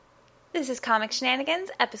This is Comic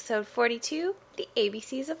Shenanigans, episode 42, The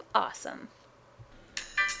ABCs of Awesome.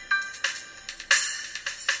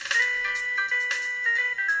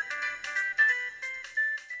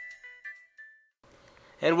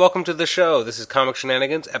 And welcome to the show. This is Comic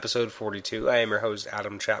Shenanigans, episode 42. I am your host,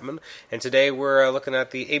 Adam Chapman, and today we're looking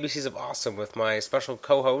at the ABCs of Awesome with my special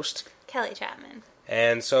co-host, Kelly Chapman.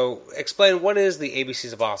 And so, explain, what is the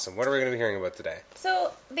ABCs of Awesome? What are we going to be hearing about today?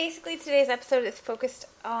 So, basically today's episode is focused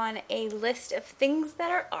on a list of things that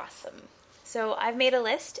are awesome. So, I've made a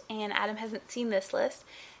list, and Adam hasn't seen this list,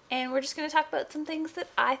 and we're just going to talk about some things that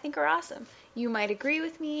I think are awesome. You might agree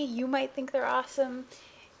with me, you might think they're awesome,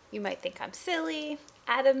 you might think I'm silly.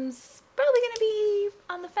 Adam's probably going to be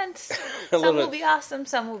on the fence. Some will be awesome,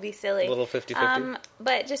 some will be silly. A little 50-50.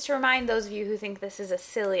 But just to remind those of you who think this is a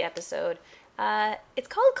silly episode, it's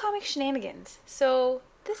called Comic Shenanigans. So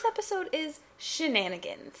this episode is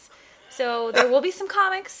shenanigans. So there will be some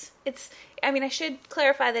comics. I should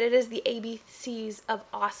clarify that it is the ABCs of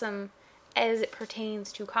Awesome as it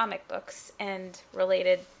pertains to comic books and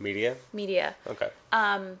related Media. Okay.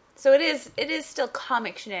 So it is still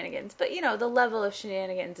comic shenanigans, but the level of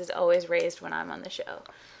shenanigans is always raised when I'm on the show.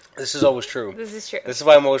 This is always true. This is true. This is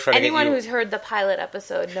why I'm always trying to get you... Anyone who's heard the pilot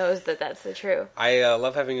episode knows that that's the truth. I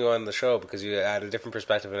love having you on the show because you add a different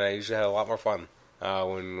perspective, and I usually have a lot more fun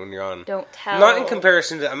when you're on. Don't tell. Not in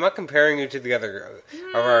comparison to... I'm not comparing you to the other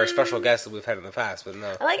of our special guests that we've had in the past, but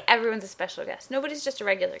no. I like everyone's a special guest. Nobody's just a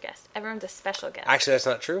regular guest. Everyone's a special guest. Actually, that's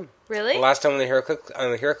not true. Really? The last time on the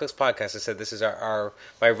HeroClix podcast, I said this is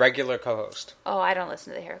my regular co-host. Oh, I don't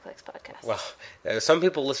listen to the HeroClix podcast. Well, some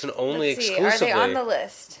people listen only exclusively. Are they on the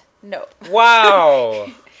list? No.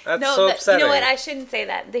 Wow. That's so upsetting. You know what? I shouldn't say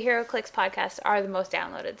that. The HeroClix podcasts are the most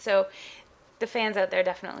downloaded. So the fans out there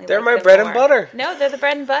definitely They're like my them bread more. and butter. No, they're the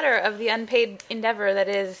bread and butter of the unpaid endeavor that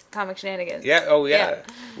is Comic Shenanigans. Yeah. Oh, yeah.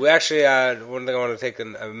 We actually, one thing I want to take a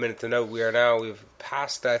minute to note, we've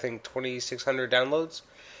passed, I think, 2,600 downloads.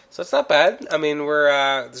 So it's not bad. I mean,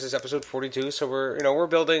 this is episode 42, so we're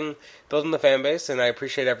building the fan base, and I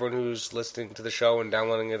appreciate everyone who's listening to the show and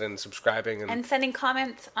downloading it and subscribing and sending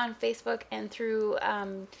comments on Facebook and through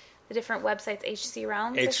the different websites. HC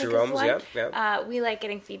Realms. HC Realms, yeah. We like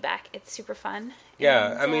getting feedback. It's super fun.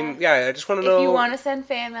 Yeah, And, I just want to know if you want to send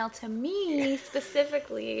fan mail to me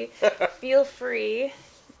specifically, feel free.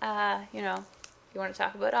 If you want to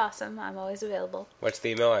talk about awesome, I'm always available. What's the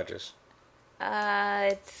email address?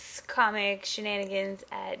 It's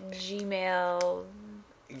comicshenanigans@gmail.com.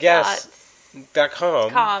 Yes.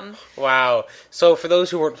 .com. Wow. So for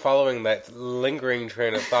those who weren't following that lingering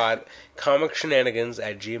train of thought,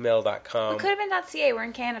 comicshenanigans@gmail.com. It could have been .ca. We're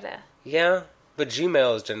in Canada. Yeah, but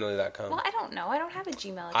Gmail is generally .com. Well, I don't know. I don't have a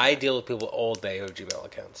Gmail account. I deal with people all day who have Gmail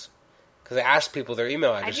accounts. Because I ask people their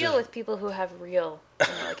email addresses. I deal with people who have real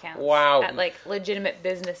email accounts. Wow. At, legitimate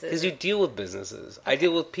businesses. Because you deal with businesses. I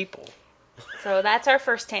deal with people. So that's our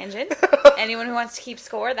first tangent. Anyone who wants to keep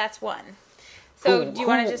score, that's one. So do you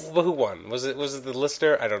want to just... Who won? Was it the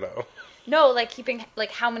listener? I don't know. No, keeping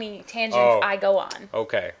how many tangents I go on.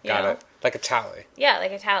 Okay, got it. Like a tally. Yeah,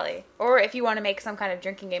 like a tally. Or if you want to make some kind of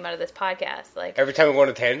drinking game out of this podcast, every time we go on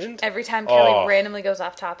a tangent? Every time Kelly randomly goes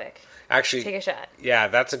off topic. Actually, take a shot. Yeah,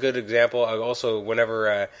 that's a good example. Also,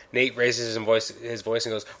 whenever Nate raises his voice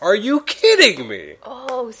and goes, "Are you kidding me?"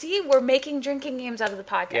 Oh, see, we're making drinking games out of the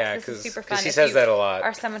podcast. Yeah, this is super fun. He says that a lot.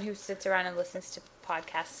 Are someone who sits around and listens to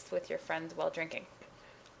podcasts with your friends while drinking,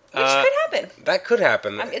 which could happen. That could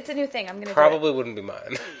happen. It's a new thing. I'm gonna probably wouldn't be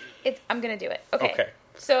mine. I'm gonna do it. Okay.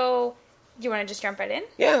 So, you want to just jump right in?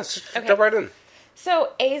 Yeah, let's jump right in.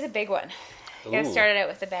 So, A is a big one. You gotta start it out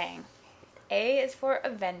with a bang. A is for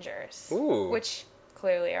Avengers, which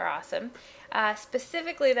clearly are awesome.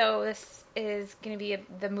 Specifically, though, this is going to be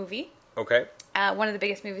the movie. Okay. One of the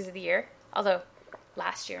biggest movies of the year. Although,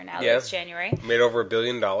 last year now, it's January. Made over $1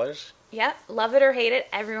 billion. Yeah. Love it or hate it,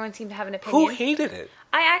 everyone seemed to have an opinion. Who hated it?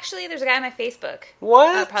 There's a guy on my Facebook.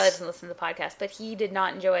 What? Probably doesn't listen to the podcast, but he did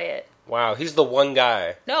not enjoy it. Wow, he's the one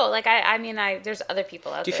guy. No, there's other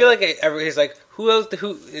people out there. Do you feel like he's like, who else,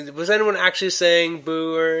 was anyone actually saying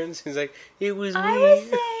Boo Earns? He's like, it was me. I was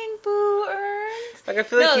saying Boo Earns. I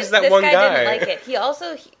feel like he's that one guy. This guy didn't like it. He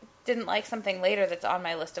also didn't like something later that's on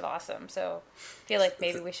my list of awesome, so I feel like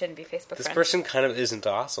maybe we shouldn't be Facebook friends. This person kind of isn't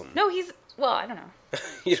awesome. No, I don't know.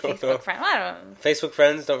 You don't Facebook know? friend. Well, I don't know. Facebook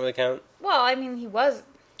friends don't really count? Well, he was.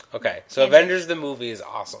 Okay, so Avengers the movie is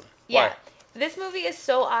awesome. Yeah. Why? This movie is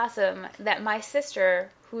so awesome that my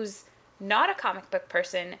sister, who's not a comic book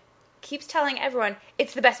person, keeps telling everyone,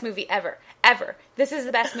 it's the best movie ever. Ever. This is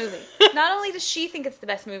the best movie. Not only does she think it's the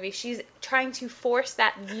best movie, she's trying to force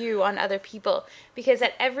that view on other people. Because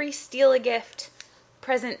at every Steal a Gift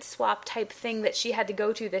present swap type thing that she had to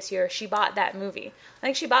go to this year, she bought that movie. I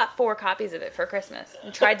think she bought 4 copies of it for Christmas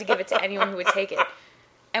and tried to give it to anyone who would take it.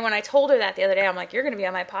 And when I told her that the other day, I'm like, you're going to be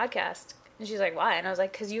on my podcast. And she's like, why? And I was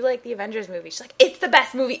like, because you like the Avengers movie. She's like, it's the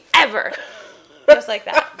best movie ever. Just like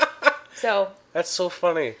that. So. That's so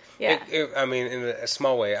funny. Yeah. I mean, in a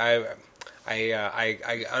small way, I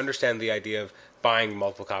understand the idea of buying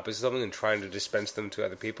multiple copies of something and trying to dispense them to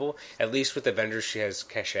other people. At least with Avengers, she has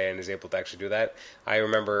cachet and is able to actually do that. I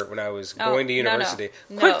remember when I was going to university.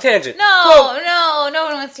 Quick tangent. No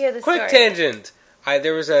one wants to hear this story. Quick tangent.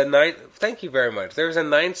 There was a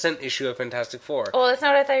 9-cent issue of Fantastic Four. Oh, that's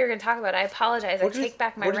not what I thought you were going to talk about. I apologize. I take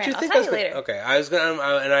back my rant. I'll tell you later. Okay, I was going to,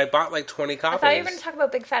 and I bought like 20 copies. I thought you were going to talk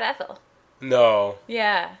about Big Fat Ethel. No.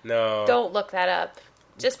 Yeah. No. Don't look that up.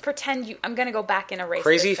 Just pretend I'm going to go back and erase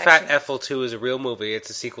Crazy this Fat section. Ethel 2 is a real movie.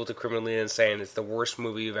 It's a sequel to Criminally Insane. It's the worst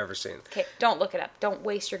movie you've ever seen. Okay, don't look it up. Don't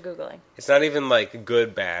waste your Googling. It's not even like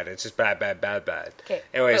good bad. It's just bad. Okay.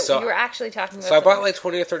 Anyway, so you were actually talking about. So I bought like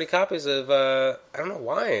 20 or 30 copies of. I don't know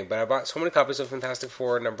why, but I bought so many copies of Fantastic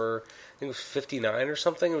Four number. I think it was 59 or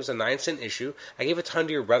something. It was a 9-cent issue. I gave a ton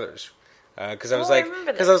to your brothers because I was like,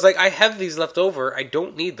 I have these left over. I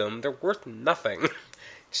don't need them. They're worth nothing.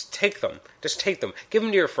 Just take them. Give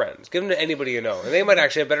them to your friends. Give them to anybody you know. And they might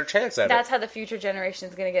actually have a better chance at it. That's how the future generation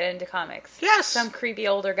is going to get into comics. Yes. Some creepy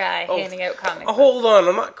older guy handing out comics. Oh, hold on.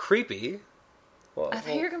 I'm not creepy. I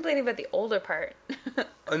thought you were complaining about the older part.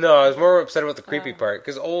 No, I was more upset about the creepy part.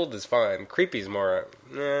 Because old is fine. Creepy is more...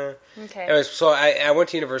 Okay. Anyways, so I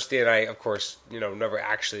went to university and I, of course, never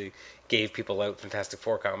actually gave people out Fantastic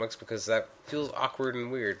Four comics because that feels awkward and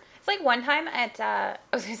weird. It's like one time at, I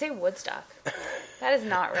was going to say Woodstock. That is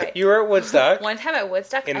not right. You were at Woodstock? One time at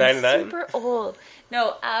Woodstock. In 99? I'm super old.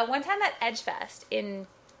 No, one time at Edgefest in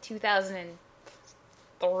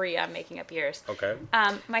 2003. I'm making up years. Okay.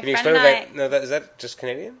 My Can you friend and I... is that just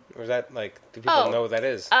Canadian? Or is that, do people know what that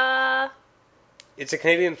is? It's a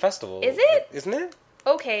Canadian festival. Is it? Isn't it?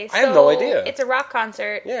 Okay, so... I have no idea. It's a rock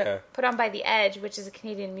concert. Yeah. Put on by The Edge, which is a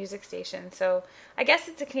Canadian music station. So, I guess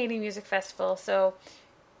it's a Canadian music festival, so...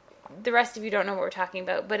 The rest of you don't know what we're talking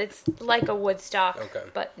about, but it's like a Woodstock,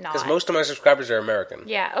 but not. Because most of my subscribers are American.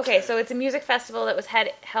 Yeah, okay, so it's a music festival that was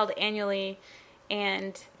held annually,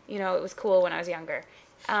 and, it was cool when I was younger.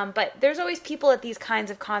 But there's always people at these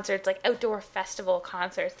kinds of concerts, like outdoor festival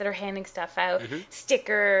concerts, that are handing stuff out,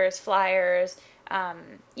 stickers, flyers,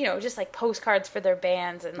 just like postcards for their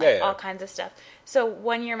bands and all kinds of stuff. So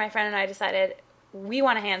one year my friend and I decided... we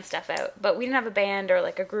want to hand stuff out, but we didn't have a band or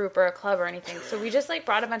like a group or a club or anything. So we just like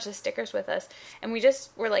brought a bunch of stickers with us, and we just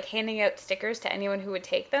were like handing out stickers to anyone who would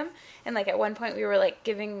take them. And like at one point we were like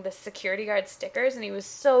giving the security guard stickers, and he was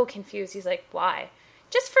so confused. He's like, "Why?"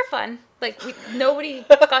 Just for fun. Like nobody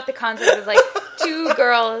got the concept of like 2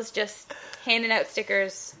 girls just handing out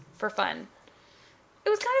stickers for fun. It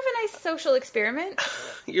was kind of a nice social experiment.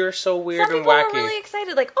 You're so weird and wacky. Some people were really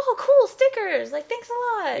excited, like, "Oh, cool stickers! Like, thanks a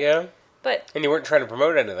lot." Yeah. And you weren't trying to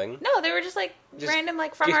promote anything. No, they were just random,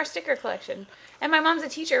 from our sticker collection. And my mom's a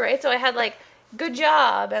teacher, right? So I had good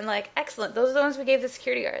job and excellent. Those are the ones we gave the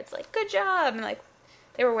security guards. Good job. And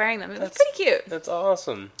they were wearing them. It was pretty cute. That's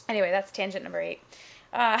awesome. Anyway, that's tangent number 8.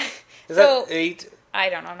 Is that 8? I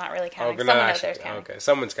don't know. I'm not really counting. Oh, Someone out there is counting. Okay,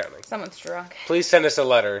 someone's counting. Someone's drunk. Please send us a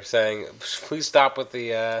letter saying, please stop with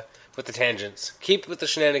the tangents. Keep with the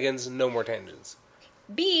shenanigans. No more tangents.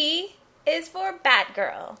 B is for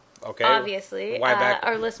Batgirl. Okay. Obviously, why Batgirl?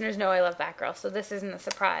 Our listeners know I love Batgirl, so this isn't a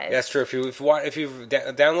surprise. That's true. If you've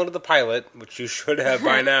downloaded the pilot, which you should have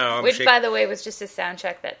by now, which by the way was just a sound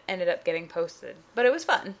check that ended up getting posted, but it was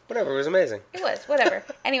fun. Whatever, it was amazing. It was whatever.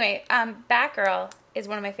 Anyway, Batgirl is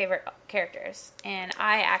one of my favorite characters, and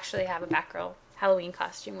I actually have a Batgirl Halloween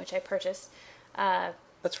costume, which I purchased.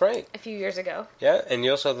 That's right. A few years ago. Yeah, and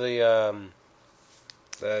you also have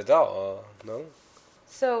the doll. No.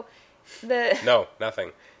 So, No,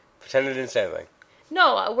 nothing. Pretend I didn't say anything.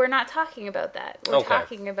 No, we're not talking about that. We're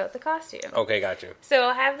talking about the costume. Okay, got you. So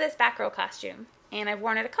I have this Batgirl costume, and I've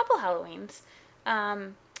worn it a couple Halloweens.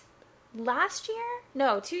 2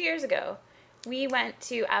 years ago, we went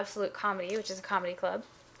to Absolute Comedy, which is a comedy club,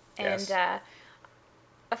 and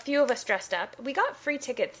a few of us dressed up. We got free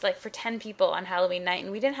tickets for 10 people on Halloween night,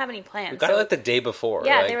 and we didn't have any plans. We got it the day before.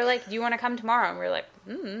 Yeah, they were like, "Do you want to come tomorrow?" And we were like,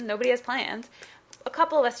 nobody has plans. A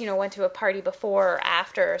couple of us, went to a party before or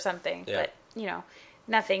after or something, but,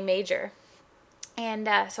 nothing major. And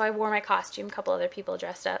so I wore my costume. A couple other people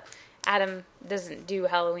dressed up. Adam doesn't do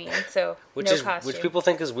Halloween, so costume. Which people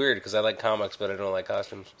think is weird because I like comics, but I don't like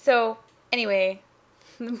costumes. So, anyway,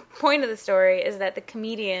 the point of the story is that the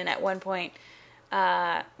comedian at one point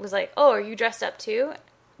was like, "Oh, are you dressed up too?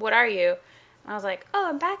 What are you?" I was like, oh,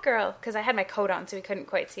 I'm Batgirl, because I had my coat on so he couldn't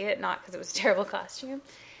quite see it, not because it was a terrible costume.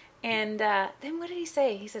 And then what did he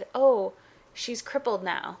say? He said, oh, she's crippled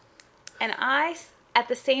now. And I, at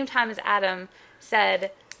the same time as Adam,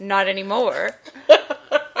 said, not anymore.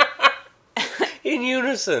 In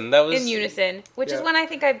unison. That was... In unison, which is when I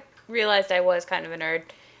think I realized I was kind of a nerd.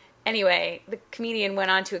 Anyway, the comedian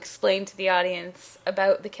went on to explain to the audience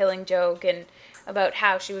about the Killing Joke and about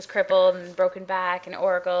how she was crippled and broken back and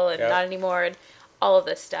Oracle and not anymore and all of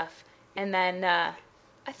this stuff. And then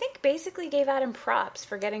I think basically gave Adam props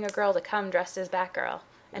for getting a girl to come dressed as Batgirl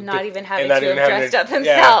and not even having to have dressed up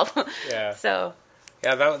himself. Yeah. So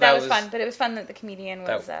yeah, that was fun. But it was fun that the comedian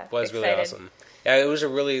was was excited. really awesome. Yeah, it was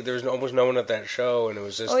there was almost no one at that show, and it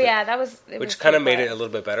was just... which kind of made it a little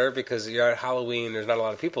bit better, because you're at Halloween, there's not a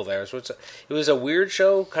lot of people there, so it was a weird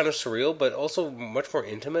show, kind of surreal, but also much more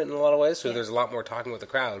intimate in a lot of ways, so there's a lot more talking with the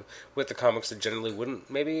crowd, with the comics that generally wouldn't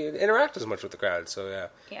maybe interact as much with the crowd, so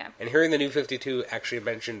yeah. And hearing the New 52 actually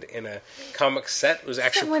mentioned in a comic set was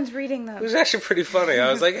actually... Someone's reading them. It was actually pretty funny.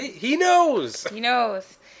 I was like, hey, he knows! He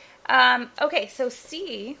knows. Okay, so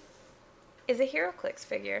C is a HeroClix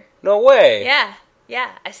figure. No way! Yeah,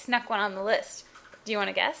 I snuck one on the list. Do you want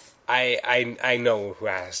to guess? I know who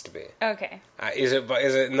it has to be. Okay. Is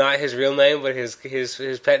it not his real name, but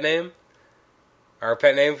his pet name? Our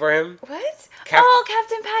pet name for him? What?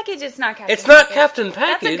 Captain Package. It's not Captain Package. It's not Captain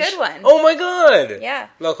Package. That's a good one. Oh my god! Yeah.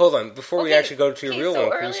 Look, hold on. Before we actually go to your real so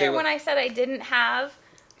one, earlier when I said I didn't have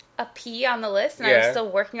a P on the list and I was still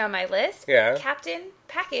working on my list, Captain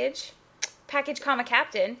Package, comma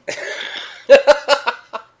Captain.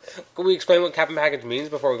 Can we explain what Captain Package means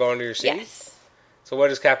before we go on to your C? Yes. So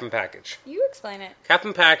what is Captain Package? You explain it.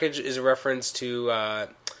 Captain Package is a reference to,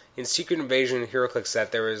 in Secret Invasion HeroClix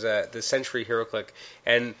set, there was the Century HeroClix,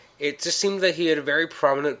 and it just seemed that he had a very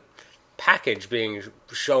prominent package being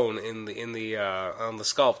shown in the on the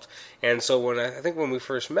sculpt. And so when we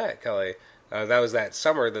first met, Kelly, that was that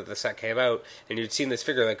summer that the set came out, and you'd seen this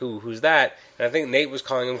figure like, ooh, who's that? And I think Nate was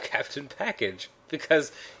calling him Captain Package,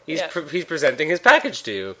 because he's presenting his package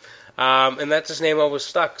to you. And that's his name always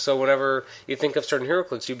stuck. So whenever you think of certain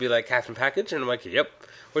HeroClix, you'd be like, Captain Package? And I'm like, yep.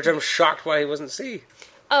 Which I'm shocked why he wasn't C.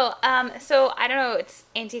 Oh, so I don't know, it's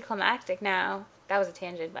anticlimactic now. That was a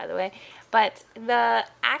tangent, by the way. But the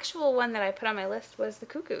actual one that I put on my list was the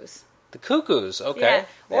Cuckoos. The Cuckoos, okay. Yeah.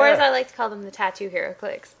 Or as I like to call them, the Tattoo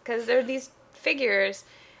HeroClix. Because they're these figures...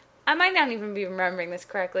 I might not even be remembering this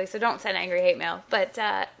correctly, so don't send angry hate mail. But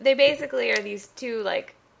they basically are these two,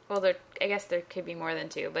 like... Well, I guess there could be more than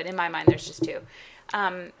two, but in my mind there's just two.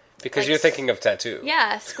 Because you're thinking of Tattoo.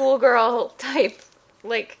 Yeah, schoolgirl type,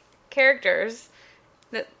 like, characters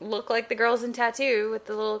that look like the girls in Tattoo with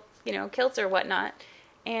the little, kilts or whatnot.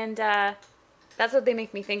 And that's what they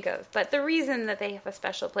make me think of. But the reason that they have a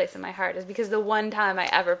special place in my heart is because the one time I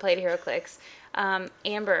ever played HeroClix,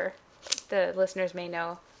 Amber, the listeners may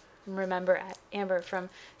know, remember Amber from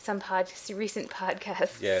some recent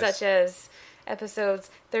podcasts, such as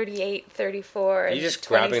episodes 38, 34, and 26. Are you just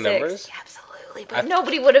grabbing numbers? Yeah, absolutely, but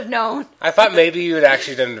nobody would have known. I thought maybe you had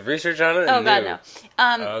actually done the research on it. Oh, God,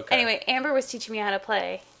 no. Okay. Anyway, Amber was teaching me how to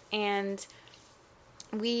play, and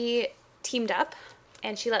we teamed up,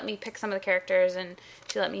 and she let me pick some of the characters, and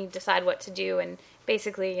she let me decide what to do, and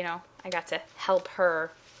basically, I got to help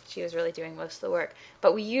her. She was really doing most of the work.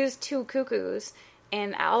 But we used two Cuckoos,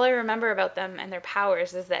 and all I remember about them and their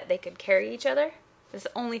powers is that they could carry each other. That's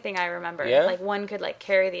the only thing I remember. Yeah? Like, one could,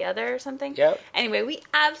 carry the other or something. Yep. Anyway, we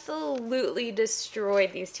absolutely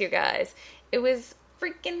destroyed these two guys. It was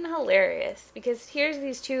freaking hilarious. Because here's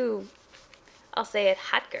these two, I'll say it,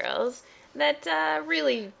 hot girls that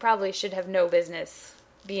really probably should have no business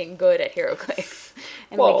being good at HeroClix.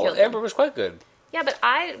 Well, Amber was quite good. Yeah, but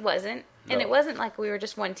I wasn't. No. And it wasn't like we were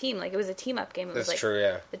just one team. Like, it was a team-up game. It was true,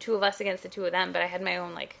 yeah. The two of us against the two of them, but I had my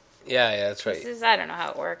own, Yeah, that's right. I don't know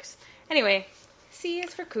how it works. Anyway... C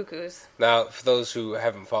is for Cuckoos. Now, for those who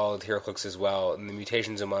haven't followed HeroClix as well, in the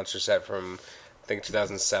Mutations and Monsters set from, I think,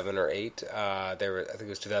 2007 or 8, I think it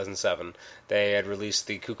was 2007, they had released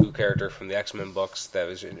the Cuckoo character from the X-Men books that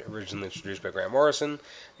was originally introduced by Grant Morrison,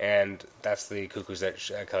 and that's the Cuckoos that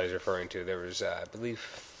Kelly's referring to. There was, I believe,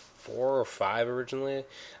 4 or 5 originally.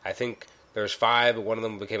 I think there was 5, but one of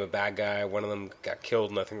them became a bad guy, one of them got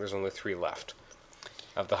killed, and I think there's only 3 left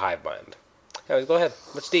of the hive mind. Anyways, go ahead.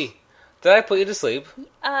 What's D? Did I put you to sleep?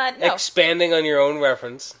 No. Expanding on your own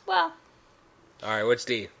reference. Well. Alright, what's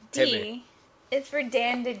D? D is for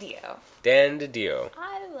Dan DiDio. Dan DiDio.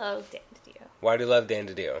 I love Dan DiDio. Why do you love Dan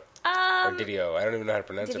DiDio? Or DiDio. I don't even know how to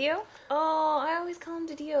pronounce it. DiDio? Oh, I always call him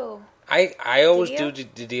DiDio. I always do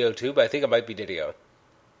DiDio too, but I think it might be DiDio.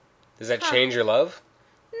 Does that change your love?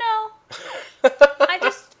 No.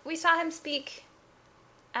 We saw him speak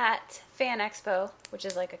at Fan Expo, which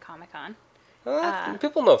is like a Comic-Con.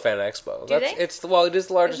 People know Fan Expo. Do they? It is the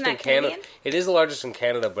largest Isn't in that Canada. Canadian? It is the largest in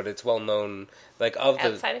Canada, but it's well known.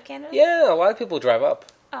 Outside of Canada? Yeah, a lot of people drive up.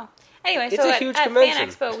 Oh. Anyway, It's so a at huge Fan convention.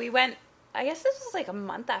 Expo, we went, I guess this was like a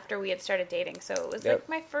month after we had started dating, so it was like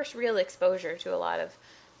my first real exposure to a lot of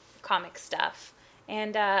comic stuff.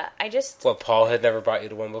 And I just... What, Paul had never brought you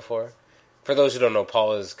to one before? For those who don't know,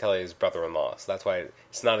 Paul is Kelly's brother-in-law, so that's why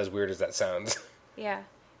it's not as weird as that sounds. Yeah.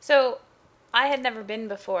 So, I had never been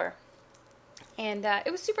before. And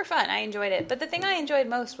it was super fun. I enjoyed it. But the thing I enjoyed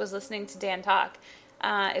most was listening to Dan talk.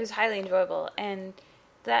 It was highly enjoyable. And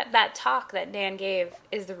that talk that Dan gave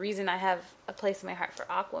is the reason I have a place in my heart for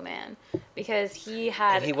Aquaman. Because he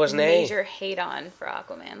had major hate on for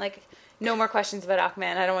Aquaman. Like, no more questions about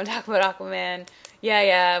Aquaman. I don't want to talk about Aquaman.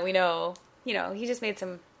 Yeah, we know. You know, he just made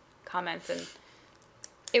some comments and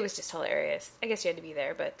it was just hilarious. I guess you had to be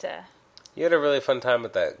there, but... You had a really fun time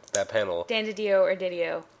at that panel. Dan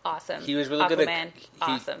Didio, awesome. He was really Aquaman, good at...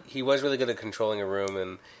 awesome. He was really good at controlling a room,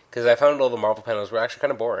 and because I found all the Marvel panels were actually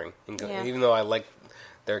kind of boring, even though I like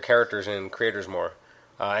their characters and creators more.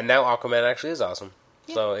 And now Aquaman actually is awesome.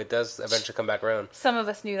 Yeah. So it does eventually come back around. Some of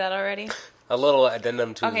us knew that already. A little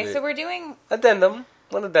addendum to Okay, so we're doing... Addendum.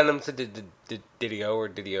 One addendum to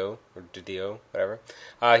Didio, whatever.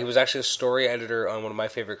 He was actually a story editor on one of my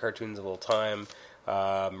favorite cartoons of all time,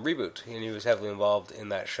 Reboot, and he was heavily involved in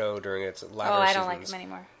that show during its latter seasons. I don't like him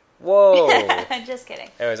anymore. Whoa! Just kidding.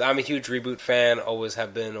 Anyways, I'm a huge Reboot fan, always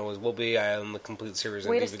have been, always will be. I own the complete series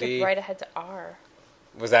on DVD. Way to skip right ahead to R.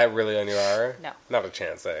 Was that really on your R? No. Not a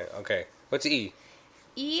chance, eh? Okay. What's E?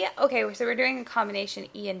 E? Okay, so we're doing a combination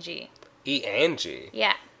E and G. E and G?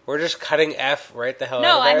 Yeah. We're just cutting F right the hell out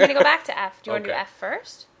No, of there? I'm going to go back to F. Do you want to do Okay. F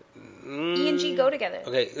first? E and G go together.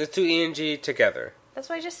 Okay, let's do E and G together. That's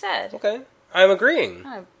what I just said. Okay. I'm agreeing. I'm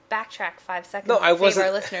going to backtrack 5 seconds No, I and wasn't-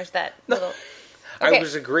 save our listeners that No. little... I Okay.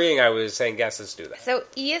 was agreeing. I was saying, yes, let's do that. So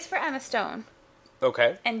E is for Emma Stone,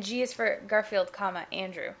 Okay. and G is for Garfield,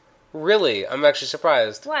 Andrew. Really? I'm actually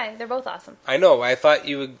surprised. Why? They're both awesome. I know. I thought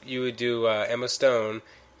you would do Emma Stone,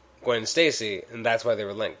 Gwen Stacy, and that's why they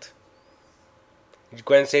were linked.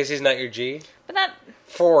 Gwen Stacy's not your G? But that...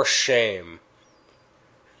 For shame.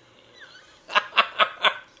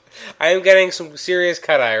 I am getting some serious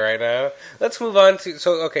cut-eye right now. Let's move on to...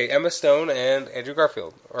 So, okay, Emma Stone and Andrew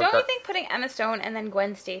Garfield. Don't you think putting Emma Stone and then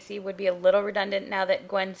Gwen Stacy would be a little redundant now that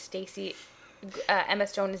Emma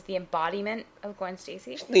Stone is the embodiment of Gwen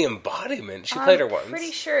Stacy? The embodiment? She played her once. I'm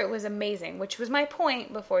pretty sure it was amazing, which was my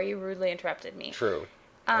point before you rudely interrupted me. True.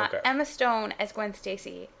 Okay. Emma Stone as Gwen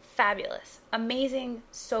Stacy, fabulous. Amazing,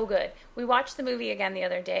 so good. We watched the movie again the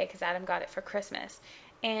other day because Adam got it for Christmas.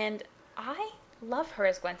 And I love her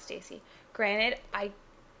as Gwen Stacy. Granted, I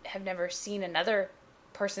have never seen another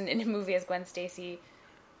person in a movie as Gwen Stacy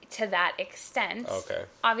to that extent. Okay.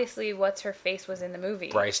 Obviously, what's her face was in the movie.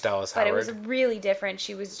 Bryce Dallas But Howard. it was really different.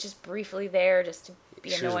 She was just briefly there just to be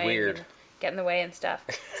She was annoying weird. and get in the way and stuff.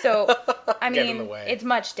 So, I Get in the mean, way. it's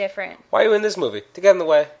much different. Why are you in this movie? To get in the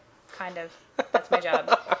way. Kind of. That's my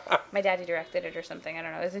job. My daddy directed it or something. I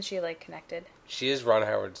don't know. Isn't she, like, connected? She is Ron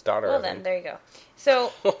Howard's daughter. Well, I then, think. there you go.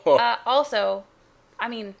 So, also, I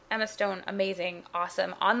mean, Emma Stone, amazing,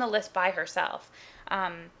 awesome, on the list by herself.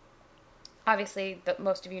 Obviously,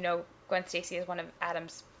 most of you know Gwen Stacy is one of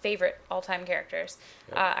Adam's favorite all-time characters.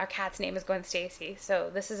 Yep. Our cat's name is Gwen Stacy, so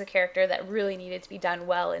this is a character that really needed to be done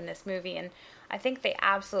well in this movie, and I think they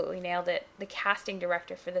absolutely nailed it. The casting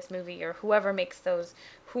director for this movie, or whoever makes those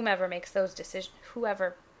decisions.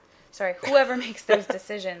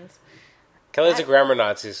 Kelly's a grammar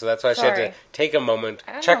Nazi, so that's why she had Sorry. to take a moment,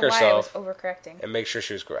 I don't check know herself, why I was overcorrecting. and make sure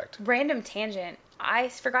she was correct. Random tangent. I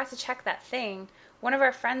forgot to check that thing. One of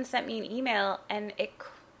our friends sent me an email, and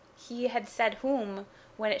he had said whom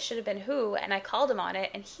when it should have been who, and I called him on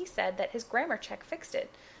it, and he said that his grammar check fixed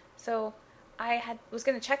it. So I was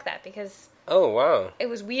going to check that because Oh, wow. it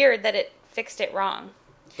was weird that it fixed it wrong.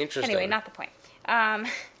 Interesting. Anyway, not the point.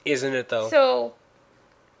 Isn't it, though? So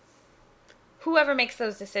whoever makes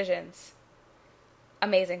those decisions,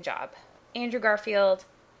 amazing job. Andrew Garfield,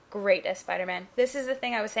 great as Spider-Man. This is the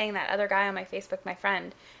thing I was saying, that other guy on my Facebook, my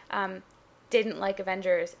friend, didn't like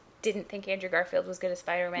Avengers, didn't think Andrew Garfield was good as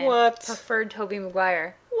Spider-Man. What? Preferred Tobey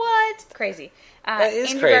Maguire. What? Crazy. That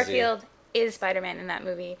is Andrew crazy. Garfield is Spider-Man in that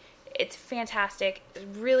movie. It's fantastic. It's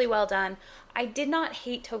really well done. I did not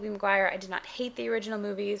hate Tobey Maguire. I did not hate the original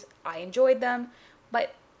movies. I enjoyed them.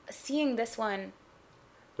 But seeing this one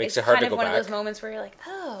Makes is it hard kind to of go one back. of those moments where you're like,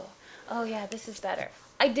 oh yeah, this is better.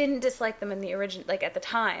 I didn't dislike them in the original, like at the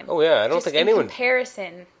time. Oh, yeah, I don't Just think in anyone...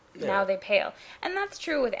 comparison, now they pale. And that's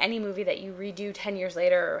true with any movie that you redo 10 years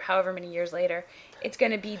later or however many years later. It's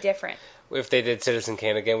going to be different. If they did Citizen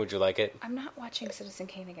Kane again, would you like it? I'm not watching Citizen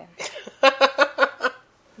Kane again.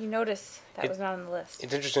 You notice that was not on the list.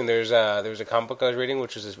 It's interesting. There was a comic book I was reading,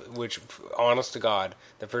 which, honest to God,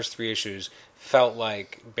 the first 3 issues felt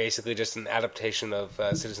like basically just an adaptation of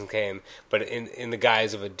Citizen Kane, but in the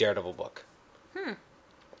guise of a Daredevil book.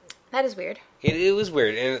 That is weird. It was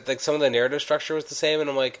weird, and like some of the narrative structure was the same, and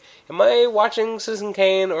I'm like, am I watching Citizen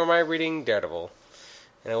Kane or am I reading Daredevil?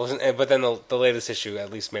 And it wasn't. But then the latest issue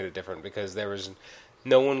at least made it different because there was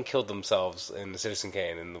no one killed themselves in Citizen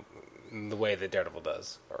Kane in the way that Daredevil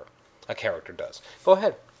does, or a character does. Go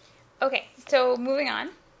ahead. Okay, so moving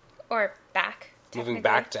on, or back. Moving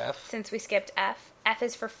back to F. Since we skipped F. F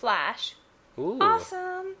is for Flash. Ooh.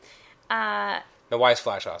 Awesome. Now, why is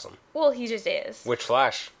Flash awesome? Well, he just is. Which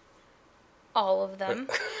Flash? All of them.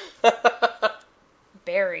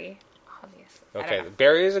 Barry, obviously. Okay,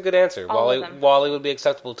 Barry is a good answer. Wally would be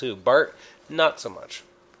acceptable too. Bart, not so much.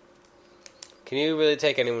 Can you really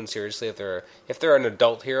take anyone seriously if they're an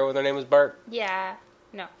adult hero and their name is Bart? Yeah.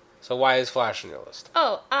 No. So why is Flash on your list?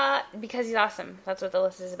 Oh, because he's awesome. That's what the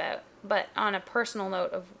list is about. But on a personal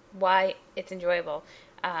note of why it's enjoyable,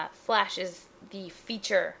 Flash is the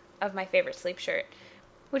feature of my favorite sleep shirt,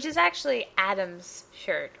 which is actually Adam's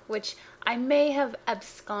shirt, which I may have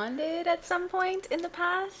absconded at some point in the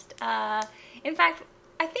past. In fact,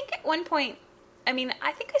 I think at one point, I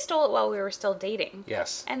think I stole it while we were still dating.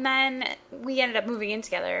 Yes. And then we ended up moving in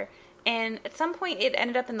together. And at some point, it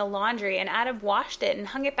ended up in the laundry, and Adam washed it and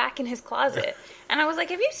hung it back in his closet. And I was like,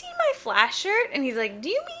 have you seen my Flash shirt? And he's like, do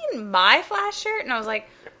you mean my Flash shirt? And I was like,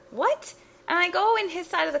 what? And I go in his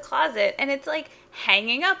side of the closet, and it's like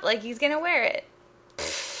hanging up like he's going to wear it.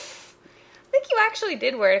 I think you actually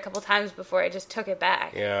did wear it a couple times before I just took it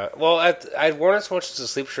back. Yeah. Well, I'd worn it so much as a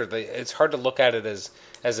sleep shirt that it's hard to look at it as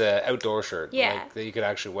an outdoor shirt. Yeah. Like, that you could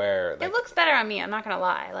actually wear. Like, it looks better on me, I'm not going to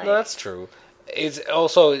lie. No, that's true. It's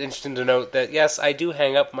also interesting to note that, yes, I do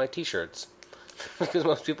hang up my t-shirts. Because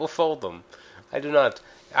most people fold them. I do not.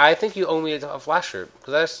 I think you owe me a Flash shirt.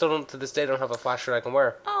 Because I still don't, to this day, don't have a Flash shirt I can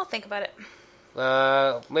wear. I'll think about it.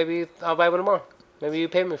 Maybe I'll buy one tomorrow. Maybe you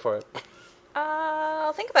pay me for it.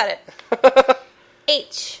 I'll think about it.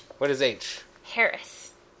 H. What is H?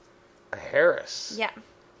 Harris. Harris? Yeah.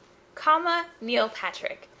 Comma Neil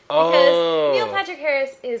Patrick. Oh. Because Neil Patrick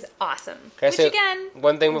Harris is awesome. Which, again,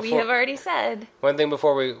 one thing before, we have already said. One thing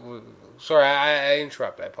before we sorry, I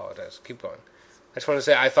interrupted. I apologize. Keep going. I just want to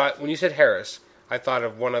say, I thought, when you said Harris, I thought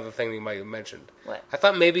of one other thing you might have mentioned. What? I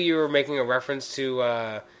thought maybe you were making a reference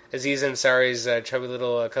to Aziz Ansari's chubby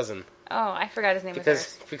little cousin. Oh, I forgot his name was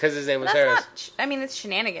Harris. Because his name was Harris. It's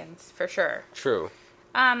shenanigans, for sure. True.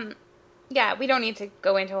 Yeah, we don't need to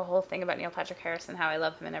go into a whole thing about Neil Patrick Harris and how I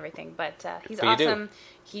love him and everything, but he's awesome.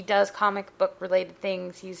 He does comic book related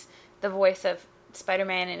things. He's the voice of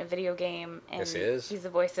Spider-Man in a video game, and yes, he is. He's the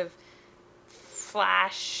voice of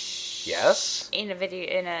Flash. Yes. In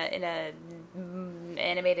a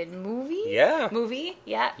animated movie. Yeah.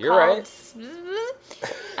 You're right.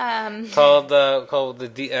 Called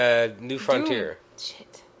the New Frontier. Doom.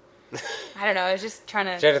 Shit. I don't know. I was just trying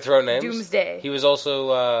to. Did you have to throw out names? Doomsday. He was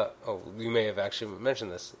also. You may have actually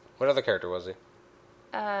mentioned this. What other character was he?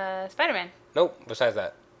 Spider-Man. Nope. Besides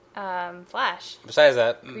that. Flash. Besides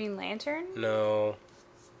that. Green Lantern. No.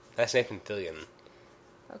 That's Nathan Fillion.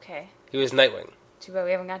 Okay. He was Nightwing. Too bad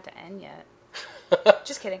we haven't got to N yet.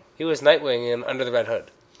 Just kidding. He was Nightwing in Under the Red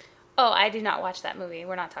Hood. Oh, I did not watch that movie.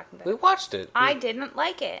 We're not talking about it. We watched it. I didn't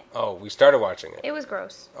like it. Oh, we started watching it. It was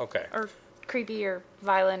gross. Okay. Or creepy or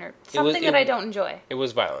violent or something that I don't enjoy. It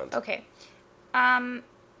was violent. Okay.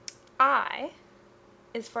 I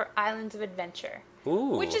is for Islands of Adventure.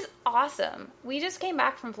 Ooh. Which is awesome. We just came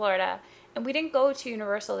back from Florida, and we didn't go to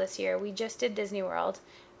Universal this year. We just did Disney World.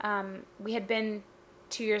 We had been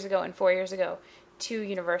 2 years ago and 4 years ago to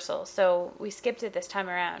Universal, so we skipped it this time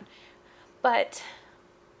around. But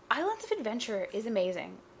Islands of Adventure is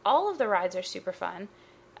amazing. All of the rides are super fun.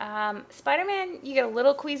 Spider-Man, you get a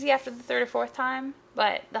little queasy after the third or fourth time,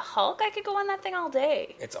 but the Hulk, I could go on that thing all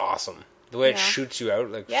day. It's awesome. The way it shoots you out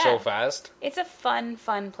so fast. It's a fun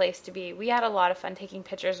place to be. We had a lot of fun taking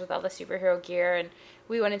pictures with all the superhero gear, and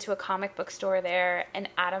we went into a comic book store there, and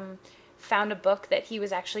Adam found a book that he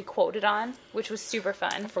was actually quoted on, which was super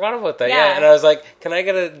fun. I forgot about that, yeah. And I was like, do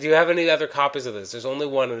you have any other copies of this? There's only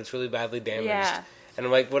one, and it's really badly damaged. Yeah. And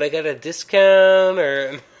I'm like, would I get a discount?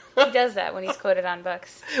 Or He does that when he's quoted on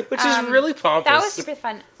books. Which is really pompous. That was super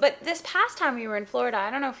fun. But this past time we were in Florida,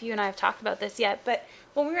 I don't know if you and I have talked about this yet, but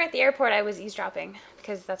when we were at the airport, I was eavesdropping,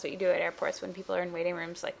 because that's what you do at airports when people are in waiting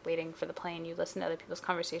rooms, like waiting for the plane. You listen to other people's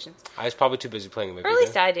conversations. I was probably too busy playing with Or at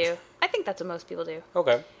least I do. I think that's what most people do.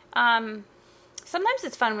 Okay. Sometimes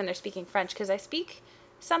it's fun when they're speaking French, because I speak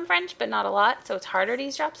some French, but not a lot, so it's harder to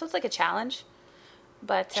eavesdrop, so it's like a challenge.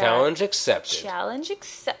 But challenge accepted. Challenge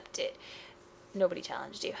accepted. Nobody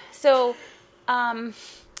challenged you. So,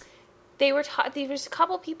 there was a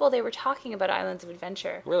couple people, they were talking about Islands of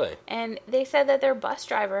Adventure. Really? And they said that their bus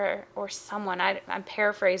driver or someone, I'm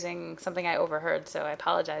paraphrasing something I overheard, so I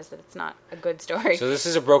apologize that it's not a good story. So this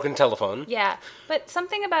is a broken telephone. Yeah, but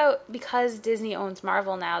something about, because Disney owns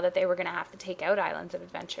Marvel now, that they were going to have to take out Islands of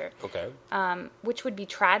Adventure. Okay. Which would be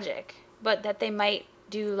tragic, but that they might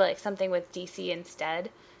do like something with DC instead.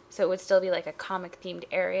 So it would still be like a comic-themed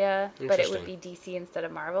area, but it would be DC instead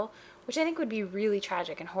of Marvel, which I think would be really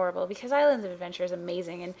tragic and horrible, because Islands of Adventure is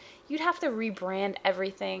amazing, and you'd have to rebrand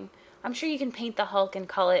everything. I'm sure you can paint the Hulk and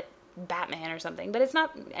call it Batman or something, but it's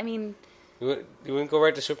not, I mean... You wouldn't go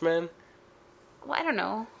right to Superman? Well, I don't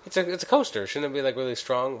know. It's a coaster. Shouldn't it be like really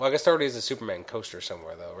strong? Well, I guess there already is a Superman coaster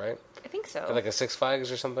somewhere, though, right? I think so. Like a Six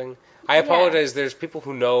Flags or something? I apologize. There's people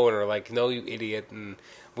who know and are like, no, you idiot, and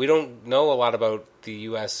we don't know a lot about the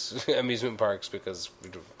U.S. amusement parks, because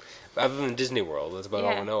other than Disney World, that's about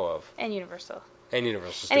all we know of. And Universal. And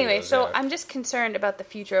Universal Studios. Anyway, so I'm just concerned about the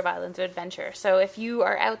future of Islands of Adventure. So if you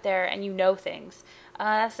are out there and you know things,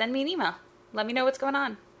 send me an email. Let me know what's going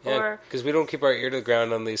on. Yeah, because we don't keep our ear to the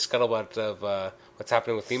ground on the scuttlebutt of what's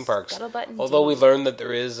happening with theme parks. Although we learned that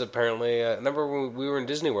there is apparently... remember when we were in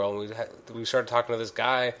Disney World, and we started talking to this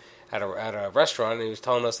guy at a restaurant, and he was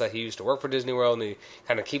telling us that he used to work for Disney World, and he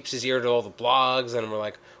kind of keeps his ear to all the blogs, and we're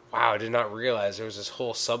like, wow, I did not realize there was this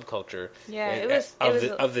whole subculture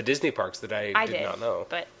of the Disney parks that I did not know.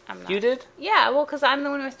 But I'm not. You did? Yeah, well, because I'm the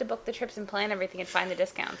one who has to book the trips and plan everything and find the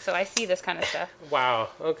discounts, so I see this kind of stuff. Wow,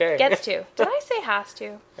 okay. Gets to. Did I say has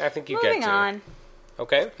to? I think you Moving get to. on.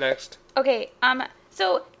 Okay, next. Okay,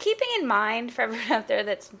 so keeping in mind for everyone out there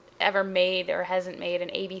that's ever made or hasn't made an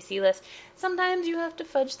ABC list, sometimes you have to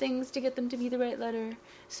fudge things to get them to be the right letter.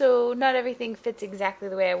 So not everything fits exactly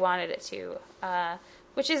the way I wanted it to,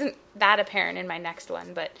 which isn't that apparent in my next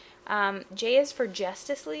one, but J is for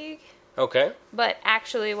Justice League. Okay. But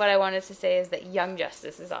actually what I wanted to say is that Young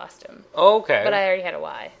Justice is awesome. Okay. But I already had a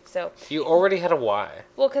Y, so... You already had a Y?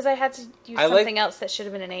 Well, because I had to use something else that should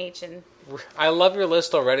have been an H, and... I love your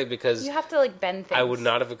list already, because... You have to, like, bend things. I would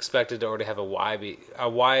not have expected to already have a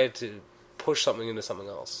Y to push something into something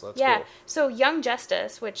else. That's cool. So Young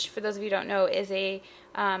Justice, which, for those of you who don't know, is a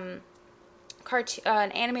an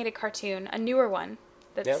animated cartoon, a newer one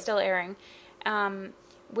that's still airing,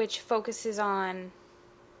 which focuses on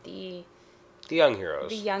the young heroes.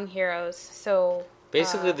 The young heroes. So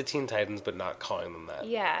basically the Teen Titans, but not calling them that.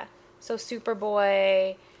 Yeah. So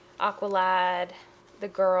Superboy, Aqualad, the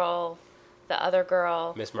girl, the other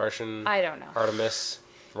girl, Miss Martian. I don't know. Artemis,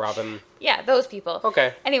 Robin. Yeah, those people.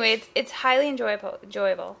 Okay. Anyway, it's highly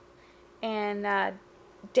enjoyable, and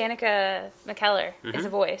Danica McKellar is a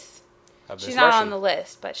voice. She's not on the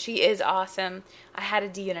list, but she is awesome. I had a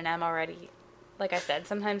D and an M already. Like I said,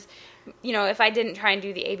 sometimes, if I didn't try and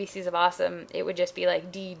do the ABCs of awesome, it would just be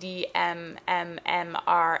like D, D, M, M, M,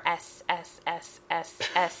 R, S, S, S, S,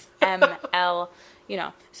 S, M, L,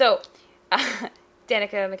 So,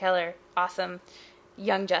 Danica McKellar, awesome.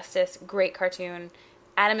 Young Justice, great cartoon.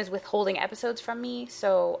 Adam is withholding episodes from me,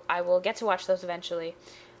 so I will get to watch those eventually.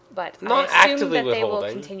 But not I assume actively that they will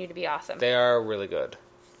withholding. continue to be awesome. They are really good.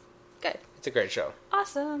 Good. It's a great show.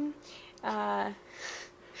 Awesome.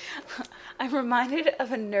 I'm reminded of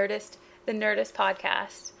the Nerdist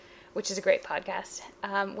podcast, which is a great podcast,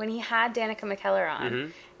 when he had Danica McKellar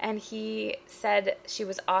on, and he said she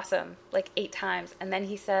was awesome, like 8 times, and then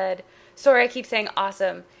he said, sorry, I keep saying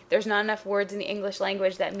awesome. There's not enough words in the English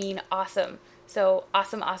language that mean awesome. So,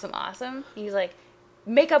 awesome, awesome, awesome. He's like,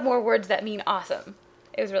 make up more words that mean awesome.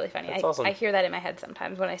 It was really funny. That's awesome. I hear that in my head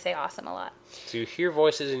sometimes when I say awesome a lot. So you hear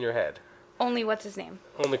voices in your head? Only what's his name?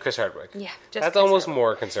 Only Chris Hardwick. Yeah, just That's Chris almost Hardwick.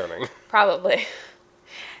 More concerning. Probably.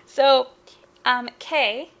 So,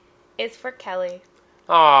 K is for Kelly.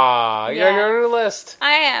 Ah, you're on your new list.